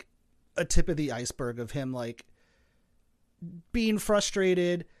that's like a tip of the iceberg of him like being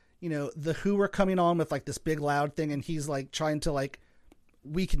frustrated. You know, the Who are coming on with like this big loud thing and he's like trying to like,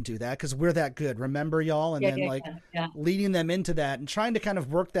 we can do that because we're that good. Remember y'all? And leading them into that and trying to kind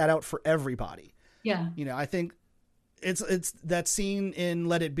of work that out for everybody. Yeah. You know, I think it's that scene in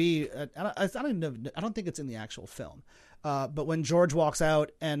Let It Be. I don't know. I don't think it's in the actual film. But when George walks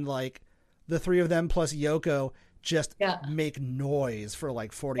out and like the three of them plus Yoko just make noise for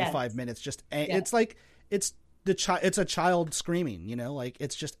like 45 minutes. Just it's like it's a child screaming. You know, like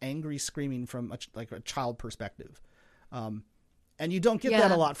it's just angry screaming from a child perspective. And you don't get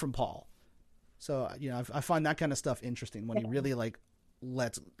that a lot from Paul. So you know, I find that kind of stuff interesting when he really like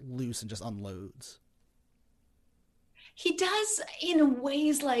lets loose and just unloads. He does in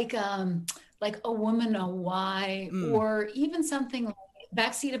ways like A Woman, a Why, or even something like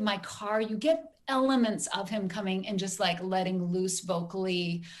Backseat of My Car. You get elements of him coming and just like letting loose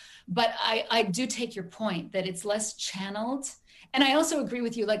vocally. But I do take your point that it's less channeled. And I also agree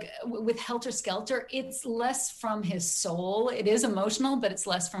with you, like with Helter Skelter, it's less from his soul. It is emotional, but it's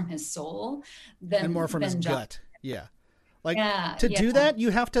less from his soul and more from his gut. Yeah. Like to do that, you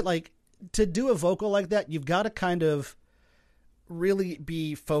have to like, to do a vocal like that, you've got to kind of really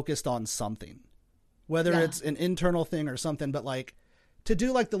be focused on something, whether it's an internal thing or something. But like to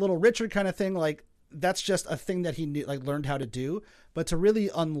do like the Little Richard kind of thing, like that's just a thing that he knew, like learned how to do. But to really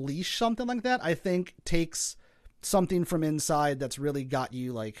unleash something like that, I think takes something from inside that's really got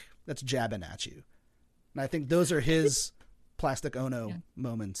you like, that's jabbing at you. And I think those are his Plastic Ono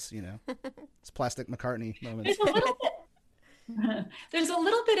moments, you know, it's Plastic McCartney moments. There's a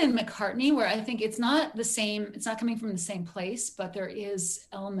little bit in McCartney where I think it's not the same, it's not coming from the same place, but there is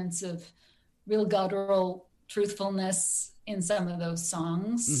elements of real guttural truthfulness in some of those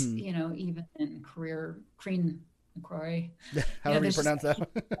songs, you know, even in Crean McCrory. However you pronounce that.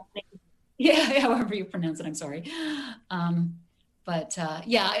 However you pronounce it, I'm sorry. I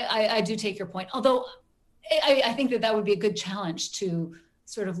do take your point. Although I think that would be a good challenge to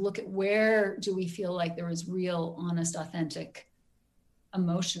sort of look at where do we feel like there was real, honest, authentic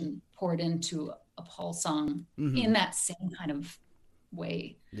emotion poured into a Paul song in that same kind of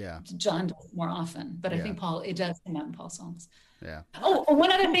way. Yeah. John does more often, but I think it does come out in Paul songs. Yeah. Oh,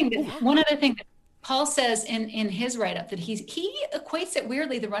 one other thing that Paul says in his write-up, that he equates it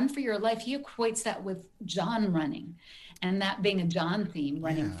weirdly, the Run for Your Life, he equates that with John running, and that being a John theme,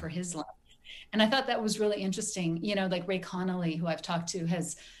 running for his life. And I thought that was really interesting. You know, like Ray Connolly, who I've talked to,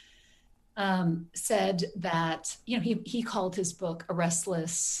 has said that, you know, he called his book A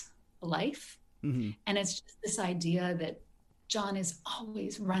Restless Life. And it's just this idea that John is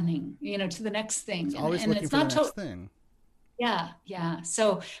always running, you know, to the next thing. He's always looking for the next thing. Yeah.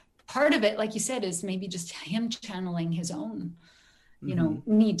 So part of it, like you said, is maybe just him channeling his own, you know,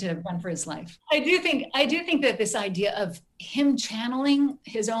 need to run for his life. I do think that this idea of him channeling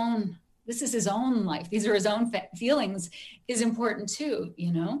his own, this is his own life, these are his own feelings, is important too,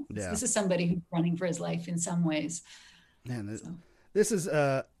 you know? Yeah. This is somebody who's running for his life in some ways. Man, this is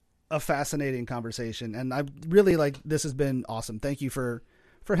a fascinating conversation, and I really this has been awesome. Thank you for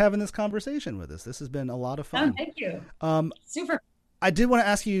having this conversation with us. This has been a lot of fun. Oh, thank you. Super. I did want to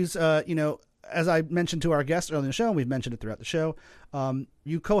ask you, you know, as I mentioned to our guests earlier in the show, and we've mentioned it throughout the show,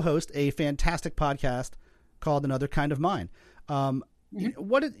 you co-host a fantastic podcast called Another Kind of Mind.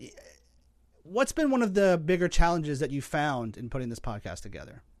 What's been one of the bigger challenges that you found in putting this podcast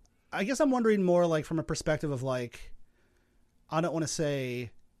together? I guess I'm wondering more like from a perspective of like, I don't want to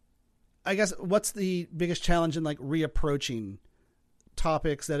say, I guess what's the biggest challenge in like reapproaching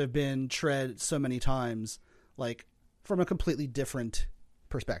topics that have been tread so many times, like from a completely different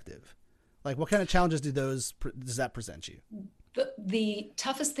perspective? Like what kind of challenges does that present you? The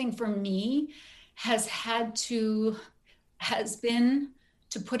toughest thing for me has been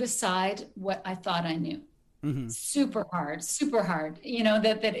to put aside what I thought I knew. Super hard. You know,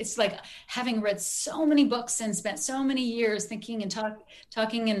 that it's like having read so many books and spent so many years thinking and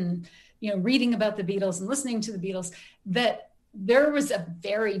talking and, you know, reading about the Beatles and listening to the Beatles, that there was a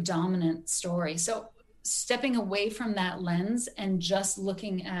very dominant story. So stepping away from that lens and just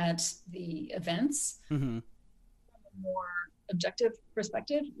looking at the events from a more objective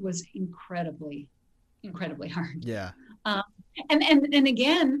perspective was incredibly hard. Yeah. And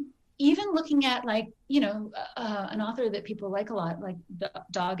again, even looking at like, you know, an author that people like a lot, like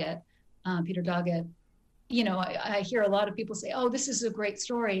Doggett, Peter Doggett, you know, I hear a lot of people say, oh, this is a great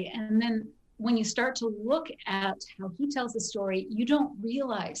story. And then when you start to look at how he tells the story, you don't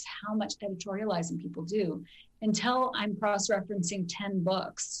realize how much editorializing people do until I'm cross-referencing 10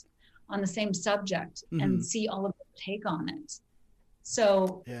 books on the same subject and see all of their take on it.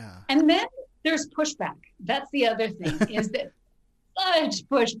 So, and then there's pushback. That's the other thing, is that such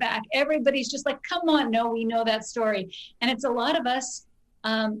pushback. Everybody's just like, come on, no, we know that story. And it's a lot of us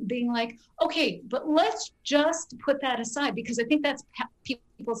being like, okay, but let's just put that aside, because I think that's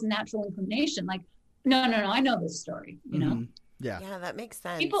people's natural inclination. Like, No, I know this story, you know. Mhm. Yeah. Yeah, that makes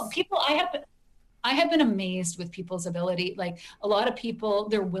sense. People, I have been amazed with people's ability. Like a lot of people,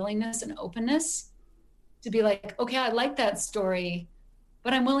 their willingness and openness to be like, okay, I like that story,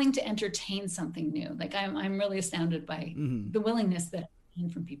 but I'm willing to entertain something new. Like I'm really astounded by the willingness that I've seen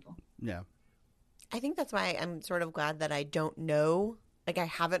from people. Yeah. I think that's why I'm sort of glad that I don't know. Like, I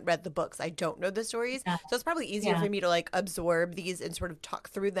haven't read the books. I don't know the stories. Yeah. So it's probably easier for me to like absorb these and sort of talk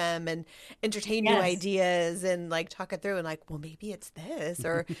through them and entertain new Yes. ideas and like talk it through and like, well, maybe it's this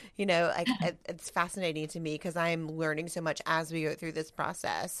or, you know, like it's fascinating to me because I'm learning so much as we go through this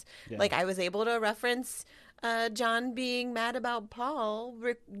process. Yeah. Like, I was able to reference John being mad about Paul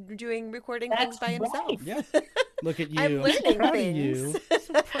recording things That's by himself. right. Yeah. Look at you. I'm I'm learning so proud things. of you.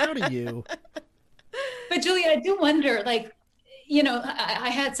 So proud of you. But Julia, I do wonder, like, you know, I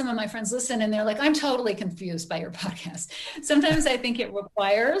had some of my friends listen and they're like, I'm totally confused by your podcast. Sometimes I think it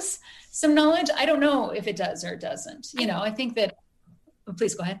requires some knowledge. I don't know if it does or it doesn't. You know, I think that,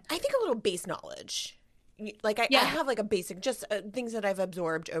 please go ahead. I think a little base knowledge. Like I have like a basic, just things that I've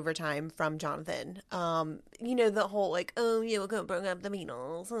absorbed over time from Jonathan. You know, the whole like, oh yeah, we're going to bring up the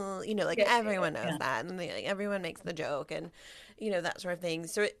Beatles. You know, like everyone knows that, and like, everyone makes the joke, and you know that sort of thing.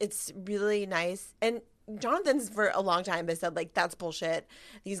 So it's really nice. And Jonathan's for a long time has said like that's bullshit.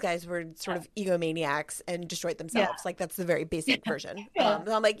 These guys were sort of egomaniacs and destroyed themselves. Yeah. Like that's the very basic version. Yeah.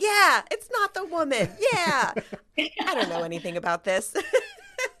 So I'm like, yeah, it's not the woman. Yeah, I don't know anything about this.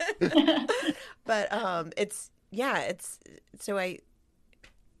 But it's so I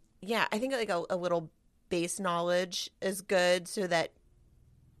think like a little base knowledge is good so that,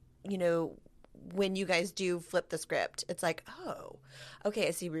 you know, when you guys do flip the script, it's like, oh, okay,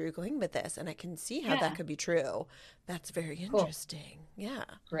 I see where you're going with this and I can see how that could be true. That's very interesting. Yeah.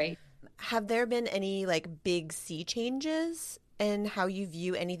 Great. Have there been any like big sea changes in how you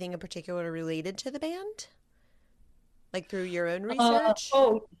view anything in particular related to the band? Like through your own research?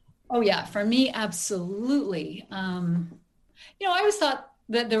 Oh yeah, for me, absolutely. You know, I always thought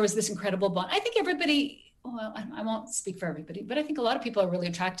that there was this incredible bond. I think everybody, well, I won't speak for everybody, but I think a lot of people are really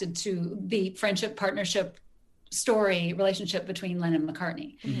attracted to the friendship, partnership, story, relationship between Lennon and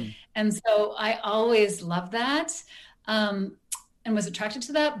McCartney. Mm-hmm. And so I always loved that and was attracted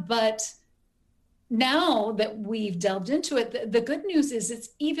to that. But now that we've delved into it, the good news is it's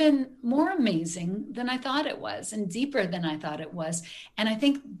even more amazing than I thought it was and deeper than I thought it was. And I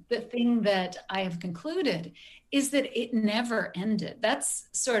think the thing that I have concluded is that it never ended. That's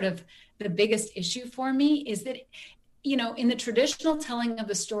sort of the biggest issue for me is that, you know, in the traditional telling of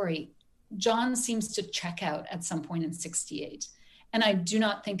the story, John seems to check out at some point in 68. And I do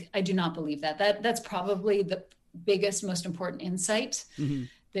not believe that. That's probably the biggest, most important insight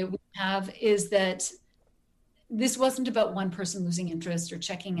that we have is that this wasn't about one person losing interest or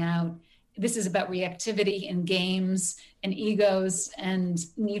checking out. This is about reactivity in games and egos and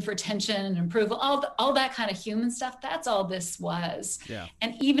need for attention and approval, all that kind of human stuff. That's all this was. Yeah.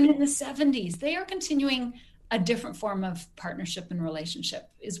 And even in the 70s, they are continuing a different form of partnership and relationship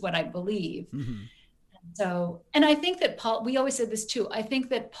is what I believe. Mm-hmm. So, and I think that Paul, we always said this too, I think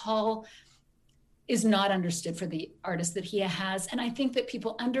that Paul is not understood for the artist that he has. And I think that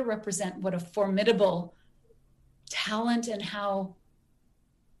people underrepresent what a formidable talent and how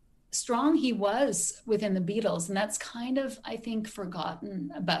strong he was within the Beatles. And that's kind of, I think,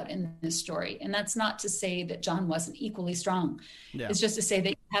 forgotten about in this story. And that's not to say that John wasn't equally strong. Yeah. It's just to say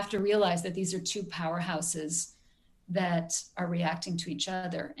that you have to realize that these are two powerhouses that are reacting to each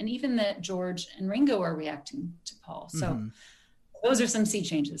other. And even that George and Ringo are reacting to Paul. So those are some sea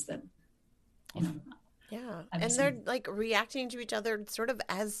changes that, you know. Yeah. And they're like reacting to each other sort of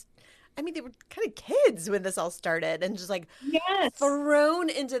as, I mean, they were kind of kids when this all started and just like thrown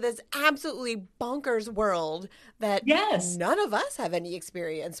into this absolutely bonkers world that none of us have any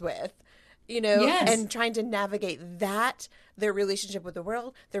experience with, you know, and trying to navigate that, their relationship with the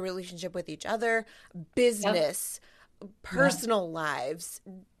world, their relationship with each other, business, personal lives,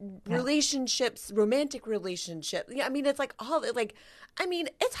 relationships, romantic relationships. Yeah, I mean, it's like all like, I mean,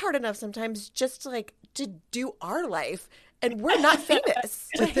 it's hard enough sometimes just to like to do our life. And we're not famous.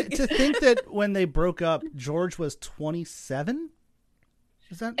 to think that when they broke up, George was 27?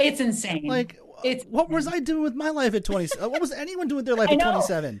 Is that? It's insane. Like, what was I doing with my life at 27? What was anyone doing with their life at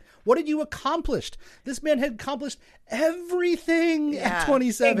 27? What had you accomplished? This man had accomplished everything at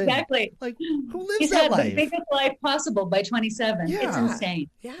 27. Exactly. Like, who lives He's that had life? the biggest life possible by 27. Yeah. It's insane.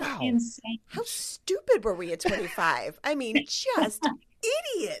 Yeah. Wow. Insane. How stupid were we at 25? I mean, just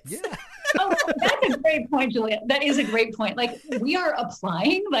idiots. Yeah. Oh, that's a great point, Julia. That is a great point. Like we are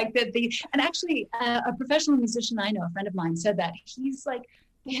applying like that. And actually a professional musician I know, a friend of mine said that he's like,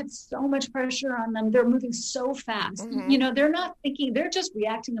 they had so much pressure on them. They're moving so fast. You know, they're not thinking, they're just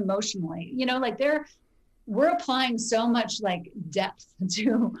reacting emotionally, you know, like we're applying so much like depth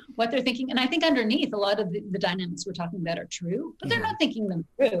to what they're thinking. And I think underneath a lot of the dynamics we're talking about are true, but they're not thinking them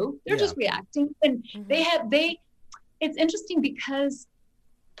through. They're just reacting. And it's interesting because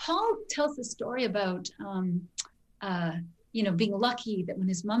Paul tells the story about, you know, being lucky that when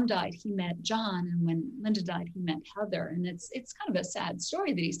his mom died, he met John, and when Linda died, he met Heather. And it's kind of a sad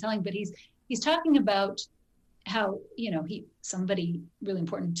story that he's telling, but he's talking about how, you know, somebody really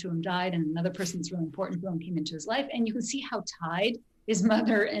important to him died, and another person that's really important to him came into his life, and you can see how tied his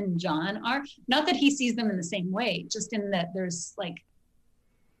mother and John are. Not that he sees them in the same way, just in that there's like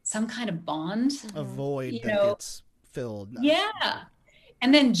some kind of bond, a void that gets filled. Yeah.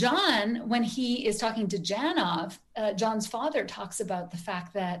 And then John, when he is talking to Janov, John's father talks about the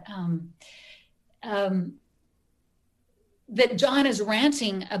fact that that John is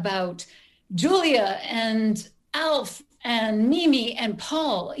ranting about Julia and Alf and Mimi and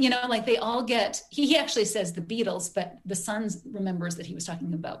Paul, you know, like they all get, he actually says the Beatles, but the son remembers that he was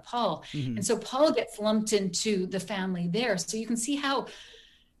talking about Paul. And so Paul gets lumped into the family there. So you can see how,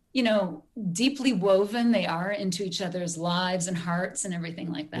 you know, deeply woven they are into each other's lives and hearts and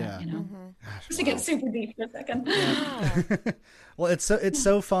everything like that, you know. Gosh, just to get super deep for a second. Well, it's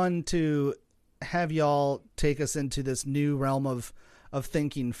so fun to have y'all take us into this new realm of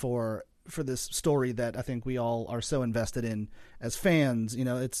thinking for this story that I think we all are so invested in as fans. You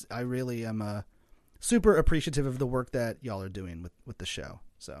know, I really am super appreciative of the work that y'all are doing with the show.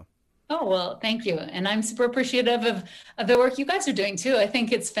 So. Oh, well, thank you. And I'm super appreciative of the work you guys are doing too. I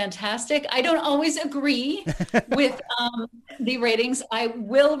think it's fantastic. I don't always agree with the ratings. I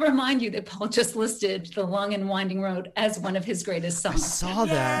will remind you that Paul just listed The Long and Winding Road as one of his greatest songs. I saw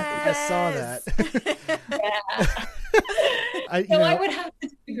that. Yeah. I would have to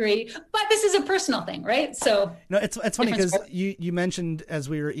agree, but this is a personal thing, right? So no, it's funny because you mentioned as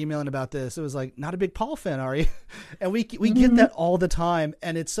we were emailing about this, it was like, not a big Paul fan, are you? And we get that all the time,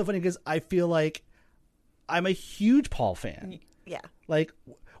 and it's so funny because I feel like I'm a huge Paul fan. Yeah, like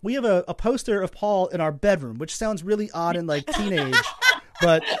we have a poster of Paul in our bedroom, which sounds really odd and like teenage,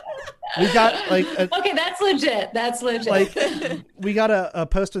 but we got like okay, that's legit. That's legit. Like we got a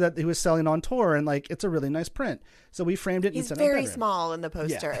poster that he was selling on tour, and like it's a really nice print. So we framed it. He's and sent very small in the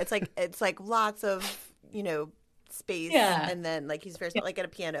poster. Yeah. It's like lots of, you know, space, and then like he's very like at a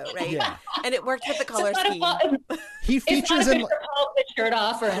piano, right? Yeah. And it worked with the color scheme. He features in Paul with shirt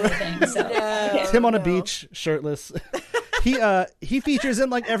off or anything. So. It's him on a beach, shirtless. He features in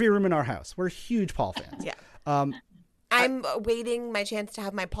like every room in our house. We're huge Paul fans. Yeah. I'm waiting my chance to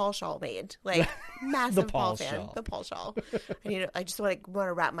have my Paul shawl made. Like massive Paul fan. Shawl. The Paul shawl. I just want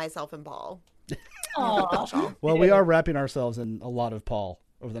to wrap myself in Paul. Aww. Well, we are wrapping ourselves in a lot of Paul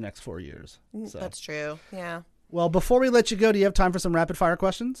over the next 4 years. So. That's true. Yeah. Well, before we let you go, do you have time for some rapid fire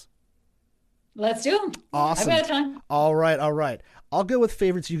questions? Let's do them. Awesome. I've got time. All right. I'll go with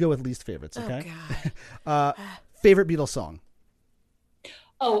favorites. You go with least favorites. Okay. Oh, God. Favorite Beatles song?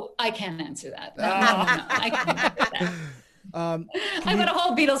 Oh, I can't answer that. No, I can't answer that. I've got a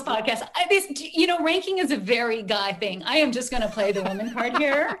whole Beatles podcast. Ranking is a very guy thing. I am just going to play the woman card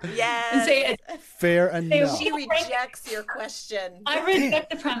here. Yes. And say fair enough. She rejects your question. I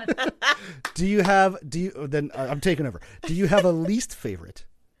reject the premise. I'm taking over. Do you have a least favorite?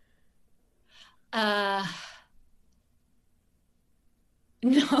 No.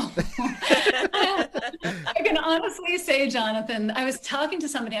 I can honestly say, Jonathan, I was talking to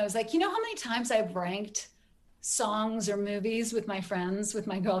somebody, I was like, you know how many times I've ranked songs or movies with my friends, with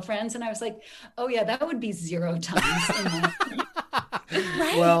my girlfriends? And I was like, oh yeah, that would be 0 times.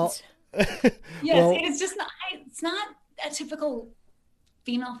 Right. Well, yes, it's not a typical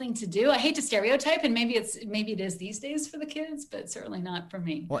female thing to do. I hate to stereotype, and maybe it is these days for the kids, but certainly not for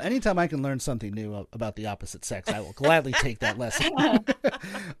me. Well, anytime I can learn something new about the opposite sex, I will gladly take that lesson.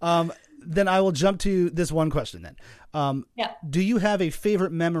 Then I will jump to this one question then. Do you have a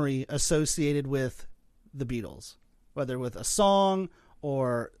favorite memory associated with the Beatles, whether with a song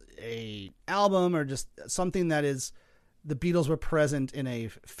or a album or just something that is the Beatles were present in a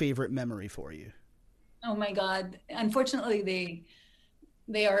favorite memory for you? Oh my God. Unfortunately,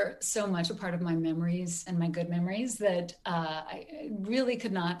 they are so much a part of my memories and my good memories that I really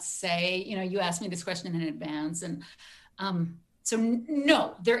could not say. You asked me this question in advance, and so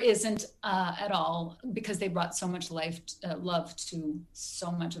no, there isn't at all, because they brought so much love to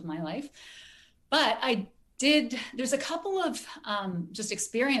so much of my life. But there's a couple of just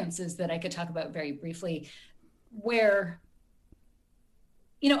experiences that I could talk about very briefly where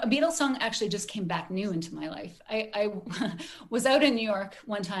a Beatles song actually just came back new into my life. I was out in New York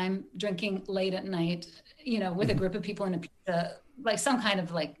one time drinking late at night, with a group of people in a pizza, like some kind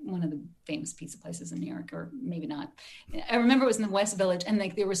of like one of the famous pizza places in New York, or maybe not. I remember it was in the West Village, and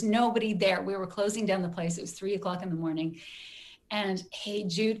like there was nobody there. We were closing down the place. It was 3:00 in the morning, and Hey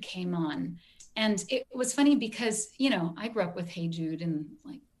Jude came on. And it was funny because, I grew up with Hey Jude and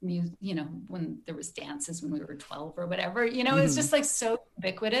like, when there was dances when we were 12 or whatever, it was just like so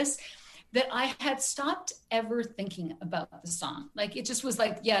ubiquitous that I had stopped ever thinking about the song. Like, it just was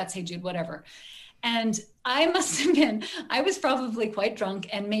like, yeah, it's Hey Jude, whatever. And I was probably quite drunk,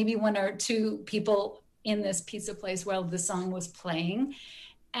 and maybe one or two people in this pizza place while the song was playing.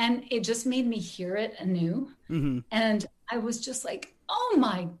 And it just made me hear it anew. Mm-hmm. And I was just like, oh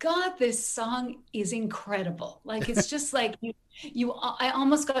my God, this song is incredible. Like, it's just like I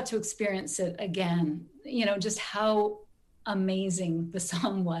almost got to experience it again, just how amazing the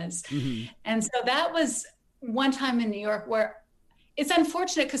song was. Mm-hmm. And so that was one time in New York where it's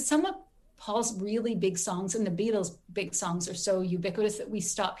unfortunate because some of Paul's really big songs and the Beatles' big songs are so ubiquitous that we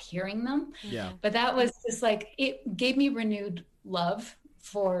stop hearing them. Yeah. But that was just like, it gave me renewed love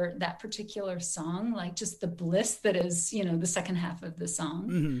for that particular song, like just the bliss that is, the second half of the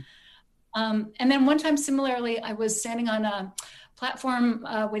song. Mm-hmm. And then one time, similarly, I was standing on a platform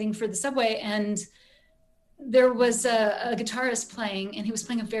waiting for the subway, and there was a guitarist playing, and he was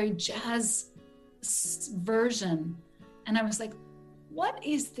playing a very jazz version. And I was like, what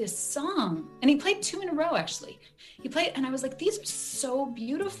is this song? And he played 2 in a row, actually. He played, and I was like, these are so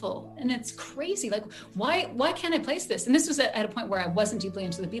beautiful. And it's crazy. Like, why can't I place this? And this was at a point where I wasn't deeply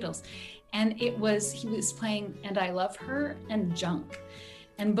into the Beatles. And he was playing And I Love Her and Junk.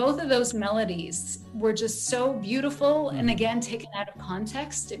 And both of those melodies were just so beautiful. And again, taken out of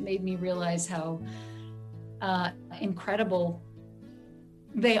context, it made me realize how incredible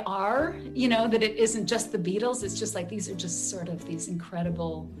they are, that it isn't just the Beatles. It's just like, these are just sort of these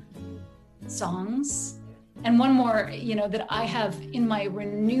incredible songs. And one more, that I have in my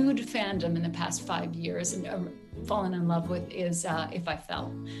renewed fandom in the past 5 years and fallen in love with is If I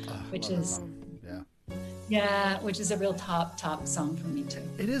Fell, which is, which is a real top song for me too.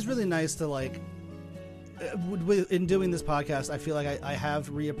 It is really nice to like, in doing this podcast, I feel like I have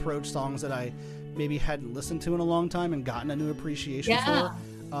reapproached songs that I maybe hadn't listened to in a long time and gotten a new appreciation for.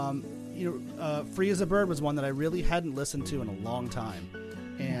 Free as a Bird was one that I really hadn't listened to in a long time.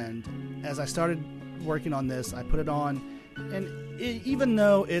 And as I started working on this, I put it on, and even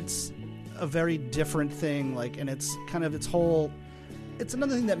though it's a very different thing, like, and it's kind of it's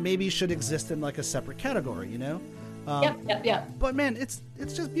another thing that maybe should exist in like a separate category, Yeah. But man, it's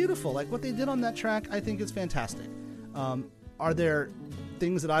just beautiful. Like, what they did on that track, I think is fantastic. Are there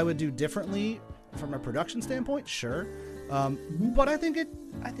things that I would do differently from a production standpoint? Sure. But I think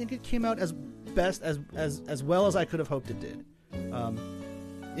it came out as best as well as I could have hoped it did.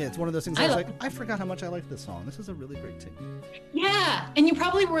 It's one of those things I was like, I forgot how much I liked this song. This is a really great tune. Yeah, and you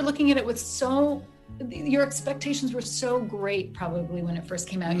probably were looking at it with your expectations were so great probably when it first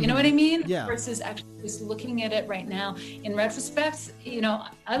came out. You know what I mean? Yeah. Versus actually just looking at it right now. In retrospect,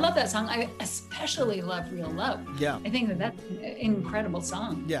 I love that song. I especially love Real Love. Yeah. I think that's an incredible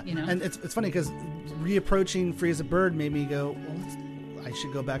song. Yeah. And it's funny because reapproaching Free as a Bird made me go, well, I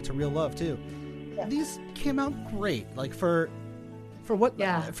should go back to Real Love too. Yeah. These came out great. Like for what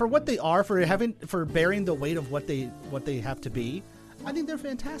they are, for bearing the weight of what they have to be. I think they're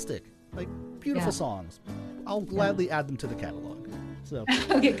fantastic. Like, beautiful songs. I'll gladly add them to the catalog. So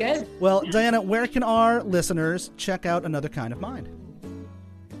okay, good. Well, Diana, where can our listeners check out Another Kind of Mind?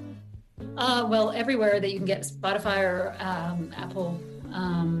 Well, everywhere that you can get Spotify or Apple.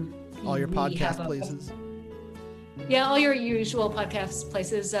 All your podcast places. Yeah, all your usual podcast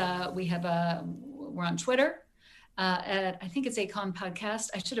places. We're on Twitter. I think it's ACOM Podcast.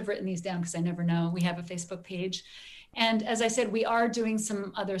 I should have written these down because I never know. We have a Facebook page. And as I said, we are doing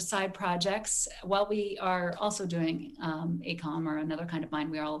some other side projects. While we are also doing ACOM or Another Kind of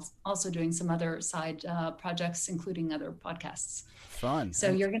Mind, we are also doing some other side projects, including other podcasts. Fun. So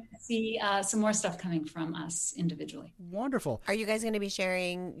you're going to see some more stuff coming from us individually. Wonderful. Are you guys going to be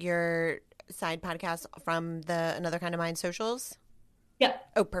sharing your side podcast from the Another Kind of Mind socials? Yeah.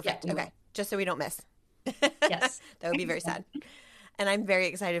 Oh, perfect. Yeah, okay. Just so we don't miss. Yes. That would be very sad. And I'm very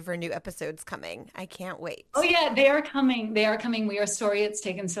excited for new episodes coming. I can't wait. Oh yeah, they are coming. We are sorry it's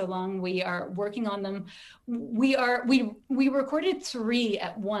taken so long. We are working on them. We recorded 3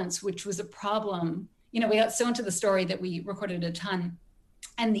 at once, which was a problem. We got so into the story that we recorded a ton.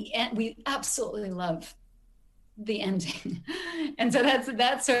 And we absolutely love the ending. And so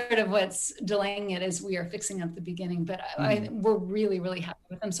that's sort of what's delaying it, is we are fixing up the beginning, but we're really, really happy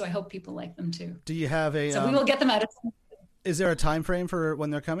with them. So I hope people like them too. Do you have a, so we will get them out. Is there a time frame for when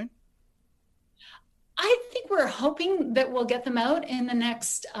they're coming? I think we're hoping that we'll get them out in the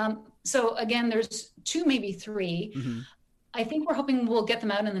next, so again, there's 2, maybe 3. Mm-hmm. I think we're hoping we'll get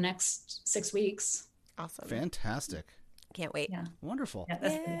them out in the next 6 weeks. Awesome. Fantastic. Can't wait. Yeah. Wonderful.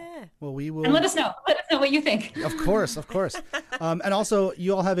 Yeah. Well, we will. And let us know what you think. Of course. And also,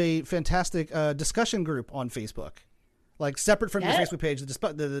 you all have a fantastic discussion group on Facebook. Like, separate from your Facebook page,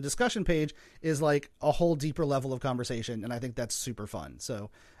 the discussion page is like a whole deeper level of conversation, and I think that's super fun. So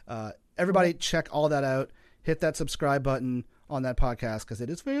everybody check all that out. Hit that subscribe button on that podcast because it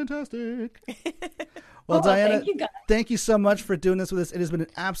is fantastic. Well, Diana, thank you so much for doing this with us. It has been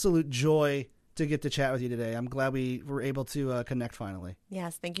an absolute joy to get to chat with you today. I'm glad we were able to connect finally.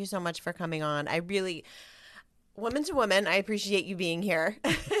 Yes, thank you so much for coming on. I really, woman to woman, I appreciate you being here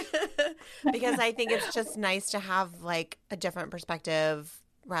because I think it's just nice to have like a different perspective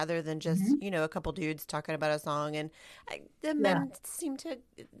rather than just, a couple dudes talking about a song. And the men seem to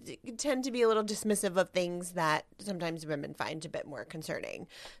tend to be a little dismissive of things that sometimes women find a bit more concerning.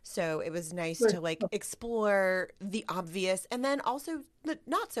 So it was nice to like explore the obvious and then also the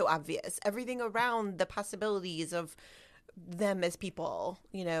not so obvious, everything around the possibilities of them as people,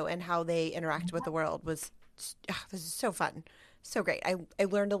 and how they interact with the world was so fun. So great. I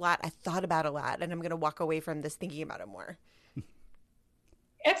learned a lot. I thought about a lot, and I'm going to walk away from this thinking about it more.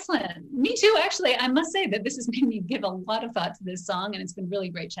 Excellent. Me too, actually. I must say that this has made me give a lot of thought to this song, and it's been really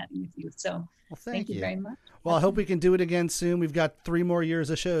great chatting with you. So well, thank you very much. Well, I hope we can do it again soon. We've got 3 more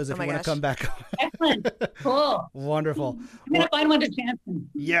years of shows if you want to come back on. Excellent. Cool. Wonderful. I'm going to find one to champion.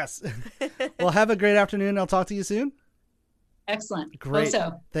 Yes. Well, have a great afternoon. I'll talk to you soon. Excellent. Great.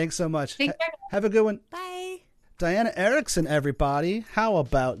 Also. Thanks so much. Take care. Have a good one. Bye. Diana Erickson, everybody. How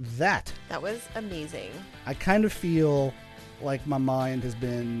about that? That was amazing. I kind of feel like my mind has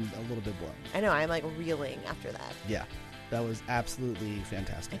been a little bit blown. I know. I'm like reeling after that. Yeah. That was absolutely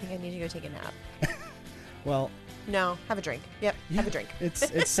fantastic. I think I need to go take a nap. Well. No. Have a drink. Yep. Yeah, have a drink.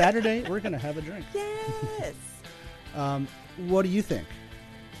 It's Saturday. We're going to have a drink. Yes. What do you think?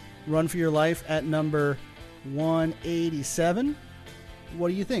 Run for Your Life at number 187. What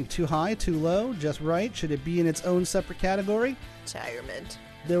do you think? Too high? Too low? Just right? Should it be in its own separate category? Retirement.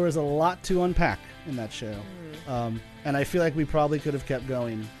 There was a lot to unpack in that show. And I feel like we probably could have kept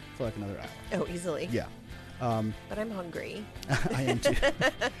going for like another hour. Oh, easily. Yeah. But I'm hungry. I am too.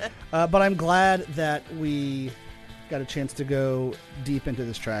 But I'm glad that we got a chance to go deep into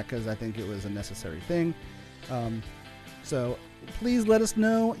this track because I think it was a necessary thing. So please let us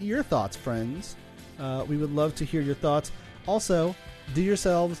know your thoughts, friends. We would love to hear your thoughts. Also, do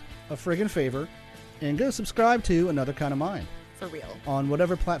yourselves a friggin' favor and go subscribe to Another Kind of Mind. For real. On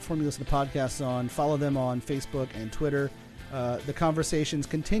whatever platform you listen to podcasts on. Follow them on Facebook and Twitter. The conversations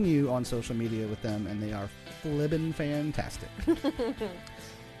continue on social media with them, and they are flippin' fantastic.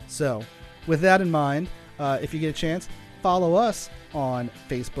 So, with that in mind, if you get a chance, follow us on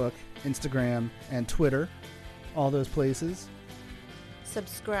Facebook, Instagram, and Twitter. All those places.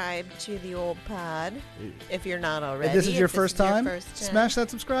 Subscribe to the old pod if you're not already. If this is your first time, smash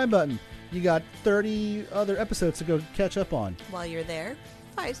that subscribe button. You got 30 other episodes to go catch up on. While you're there,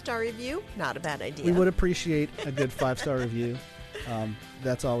 5-star review, not a bad idea. We would appreciate a good 5-star review.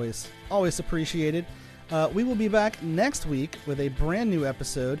 That's always appreciated. We will be back next week with a brand new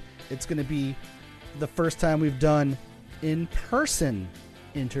episode. It's going to be the first time we've done in-person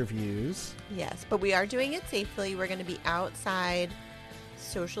interviews. Yes, but we are doing it safely. We're going to be outside,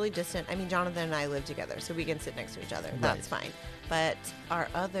 socially distant. I mean, Jonathan and I live together, so we can sit next to each other. Right. That's fine. But our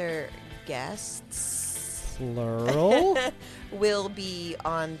other guests, plural, will be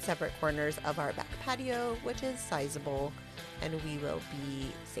on separate corners of our back patio, which is sizable, and we will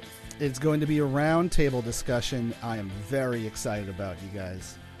be safe. It's going to be a round table discussion. I am very excited about you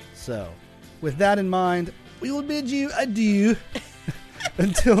guys. So, with that in mind, we will bid you adieu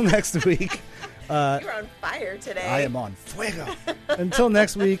until next week. You're on fire today. I am on fuego. Until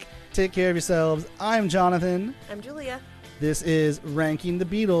next week, take care of yourselves. I'm Jonathan. I'm Julia. This is Ranking the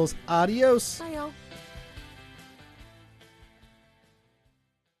Beatles. Adios. Bye, y'all.